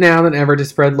important now than ever to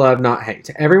spread love, not hate.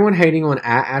 To everyone hating on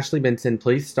 @Ashley Benson,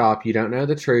 please stop. You don't know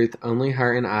the truth. Only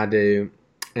her and I do.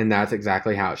 And that's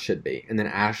exactly how it should be. And then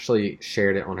Ashley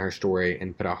shared it on her story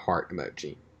and put a heart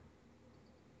emoji.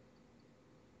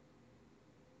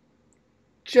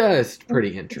 Just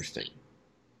pretty interesting.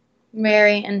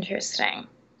 Very interesting.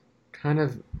 Kind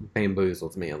of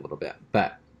bamboozles me a little bit.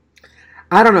 But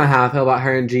I don't know how I feel about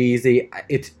her and G-Eazy.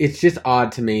 It's just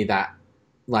odd to me that,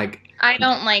 like... I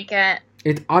don't like it.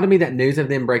 It's odd to me that news of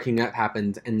them breaking up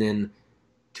happens, and then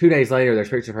 2 days later, there's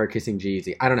pictures of her kissing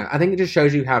G-Eazy. I don't know. I think it just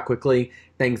shows you how quickly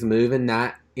things move in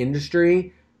that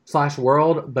industry /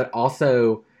 world, but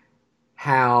also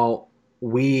how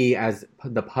we, as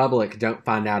the public, don't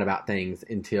find out about things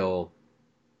until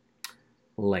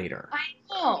later. I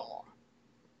know.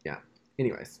 Yeah.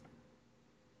 Anyways.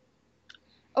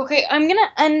 Okay, I'm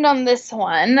gonna end on this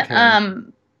one.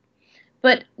 Okay.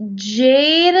 But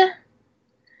Jade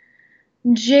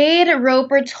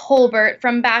Roper Tolbert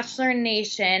from Bachelor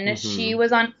Nation, she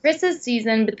was on Chris's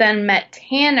season, but then met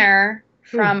Tanner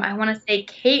from, I want to say,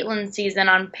 Caitlin's season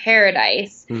on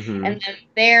Paradise. And then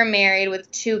they're married with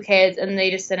 2 kids, and they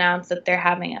just announced that they're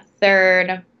having a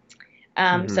third.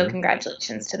 So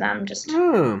congratulations to them. Just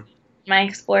my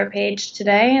Explore page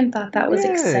today, and thought that was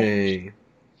exciting.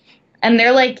 And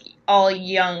they're, like, all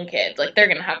young kids. Like, they're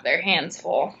going to have their hands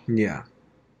full. Yeah.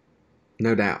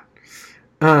 No doubt.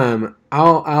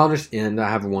 I'll just end. I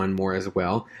have one more as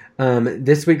well.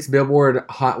 This week's Billboard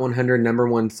Hot 100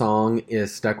 #1 song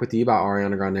is Stuck With You by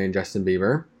Ariana Grande and Justin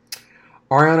Bieber.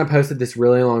 Ariana posted this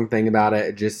really long thing about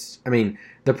it.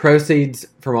 The proceeds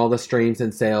from all the streams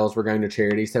and sales were going to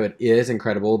charity, so it is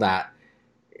incredible that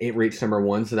it reached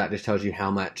 #1, so that just tells you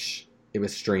how much it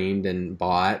was streamed and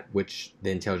bought, which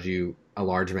then tells you a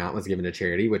large amount was given to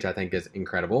charity, which I think is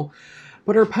incredible.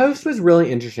 But her post was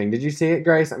really interesting. Did you see it,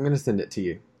 Grace? I'm going to send it to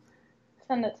you.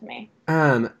 Send it to me.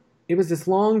 It was this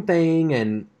long thing,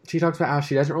 and she talks about how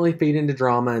she doesn't really feed into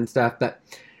drama and stuff. But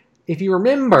if you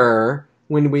remember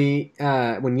when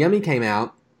Yummy came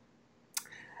out,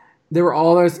 there were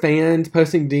all those fans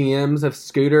posting DMs of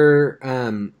Scooter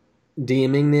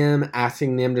DMing them,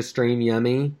 asking them to stream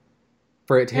Yummy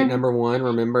for it to hit #1.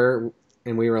 Remember?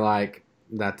 And we were like,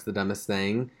 "That's the dumbest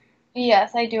thing."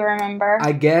 Yes, I do remember.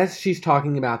 I guess she's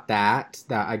talking about that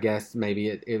I guess maybe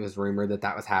it was rumored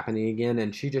that was happening again,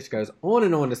 and she just goes on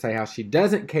and on to say how she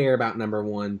doesn't care about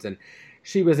 #1s, and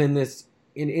she was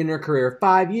in her career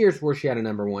 5 years where she had a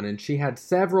 #1, and she had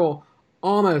several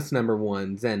almost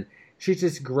 #1s, and she's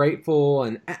just grateful,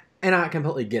 and I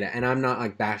completely get it, and I'm not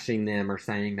like bashing them or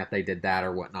saying that they did that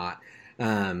or whatnot.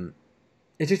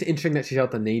 It's just interesting that she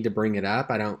felt the need to bring it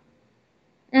up. I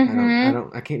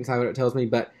can't decide what it tells me,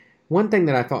 but one thing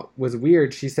that I thought was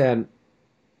weird, she said,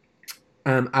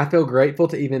 I feel grateful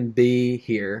to even be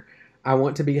here. I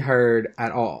want to be heard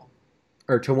at all.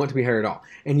 Or to want to be heard at all.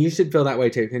 And you should feel that way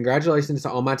too. Congratulations to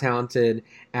all my talented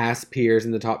ass peers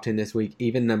in the top 10 this week,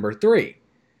 even #3.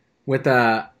 With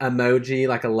a emoji,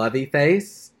 like a lovey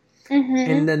face.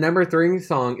 And the #3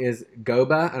 song is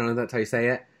Goba, I don't know if that's how you say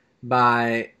it,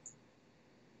 by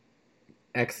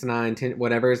X9,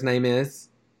 whatever his name is.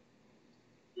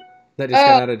 That just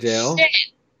got out of jail. Shit.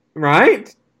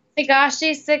 Right?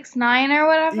 Tekashi 6ix9ine or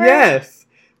whatever? Yes.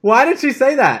 Why did she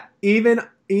say that? Even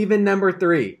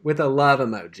 #3 with a love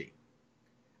emoji.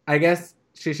 I guess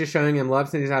she's just showing him love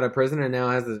since he's out of prison and now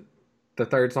has the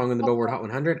 3rd song in the Billboard Hot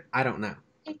 100. I don't know.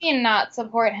 You cannot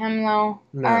support him though,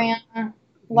 No. Ariana.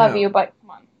 Love you, but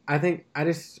come on. I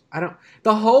don't.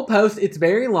 The whole post, it's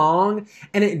very long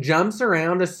and it jumps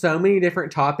around to so many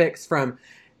different topics from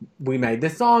we made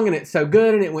this song and it's so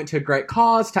good and it went to a great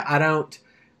cause to I don't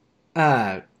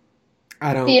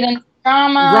feed into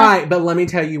drama. Right, but let me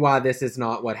tell you why this is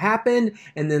not what happened,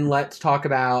 and then let's talk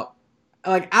about,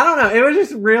 like, I don't know, it was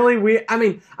just really weird. I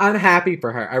mean, I'm happy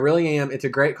for her. I really am. It's a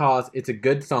great cause. It's a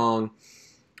good song.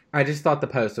 I just thought the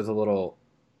post was a little...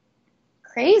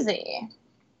 crazy.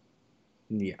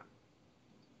 Yeah.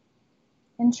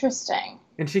 Interesting.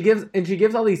 And she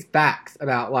gives all these facts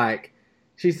about, like,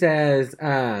 she says,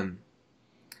 I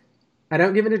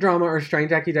don't give into drama or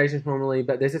strange accusations normally,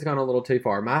 but this has gone a little too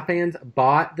far. My fans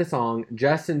bought the song.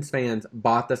 Justin's fans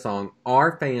bought the song.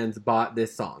 Our fans bought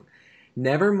this song.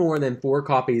 Never more than 4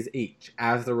 copies each,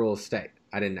 as the rules state.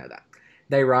 I didn't know that.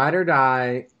 They ride or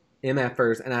die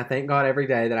MFers, and I thank God every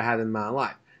day that I have them in my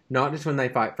life. Not just when they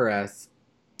fight for us,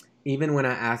 even when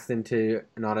I ask them to,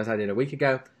 not as I did a week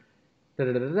ago. I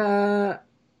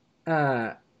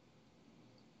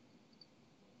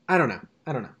don't know.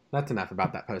 That's enough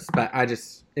about that post. But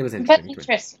it was interesting. But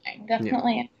interesting.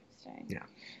 Definitely interesting. Yeah.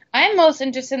 I'm most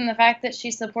interested in the fact that she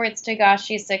supports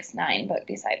Tekashi 6ix9ine, but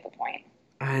beside the point.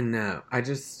 I know.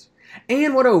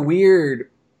 And what a weird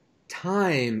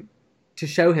time to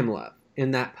show him love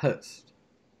in that post.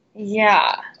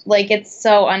 Yeah. Like, it's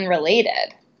so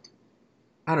unrelated.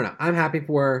 I don't know. I'm happy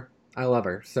for her. I love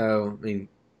her. So, I mean,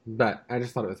 but I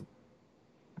just thought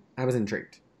I was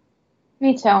intrigued.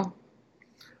 Me too.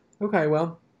 Okay,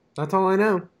 well, that's all I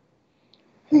know.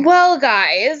 Well,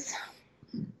 guys,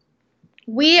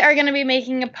 we are going to be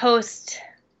making a post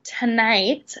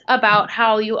tonight about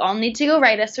how you all need to go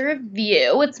write us a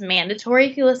review. It's mandatory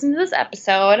if you listen to this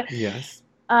episode. Yes.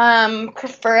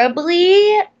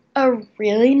 Preferably a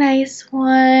really nice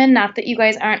one. Not that you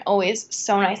guys aren't always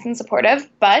so nice and supportive,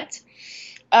 but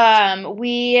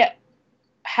we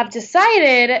have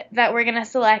decided that we're going to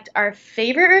select our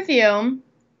favorite review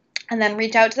and then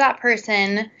reach out to that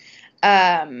person.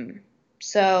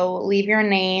 So leave your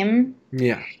name.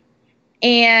 Yeah.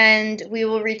 And we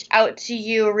will reach out to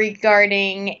you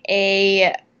regarding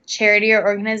a charity or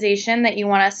organization that you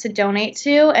want us to donate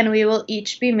to, and we will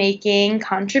each be making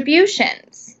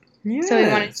contributions. Yes. So we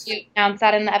wanted to announce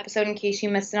that in the episode in case you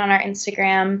missed it on our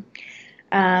Instagram.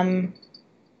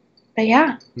 But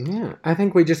yeah. Yeah. I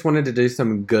think we just wanted to do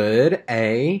some good,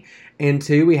 A. And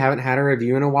 2, we haven't had a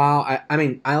review in a while. I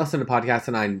mean, I listen to podcasts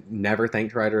and I never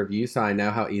think to write a review, so I know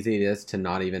how easy it is to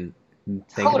not even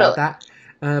think about that.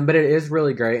 But it is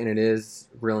really great, and it is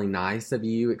really nice of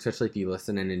you, especially if you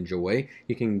listen and enjoy.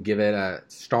 You can give it a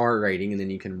star rating, and then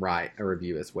you can write a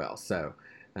review as well. So,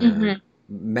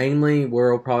 mainly,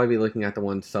 we'll probably be looking at the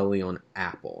one solely on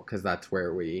Apple, because that's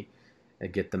where we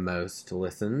get the most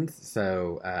listens.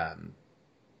 So,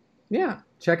 yeah,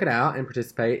 check it out and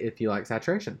participate if you like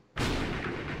Saturation.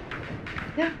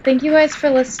 Yeah, thank you guys for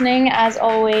listening. As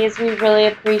always, we really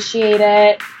appreciate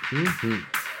it. Mm-hmm.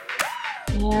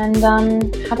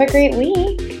 And have a great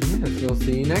week. Yes, we'll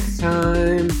see you next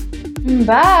time.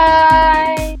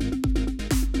 Bye.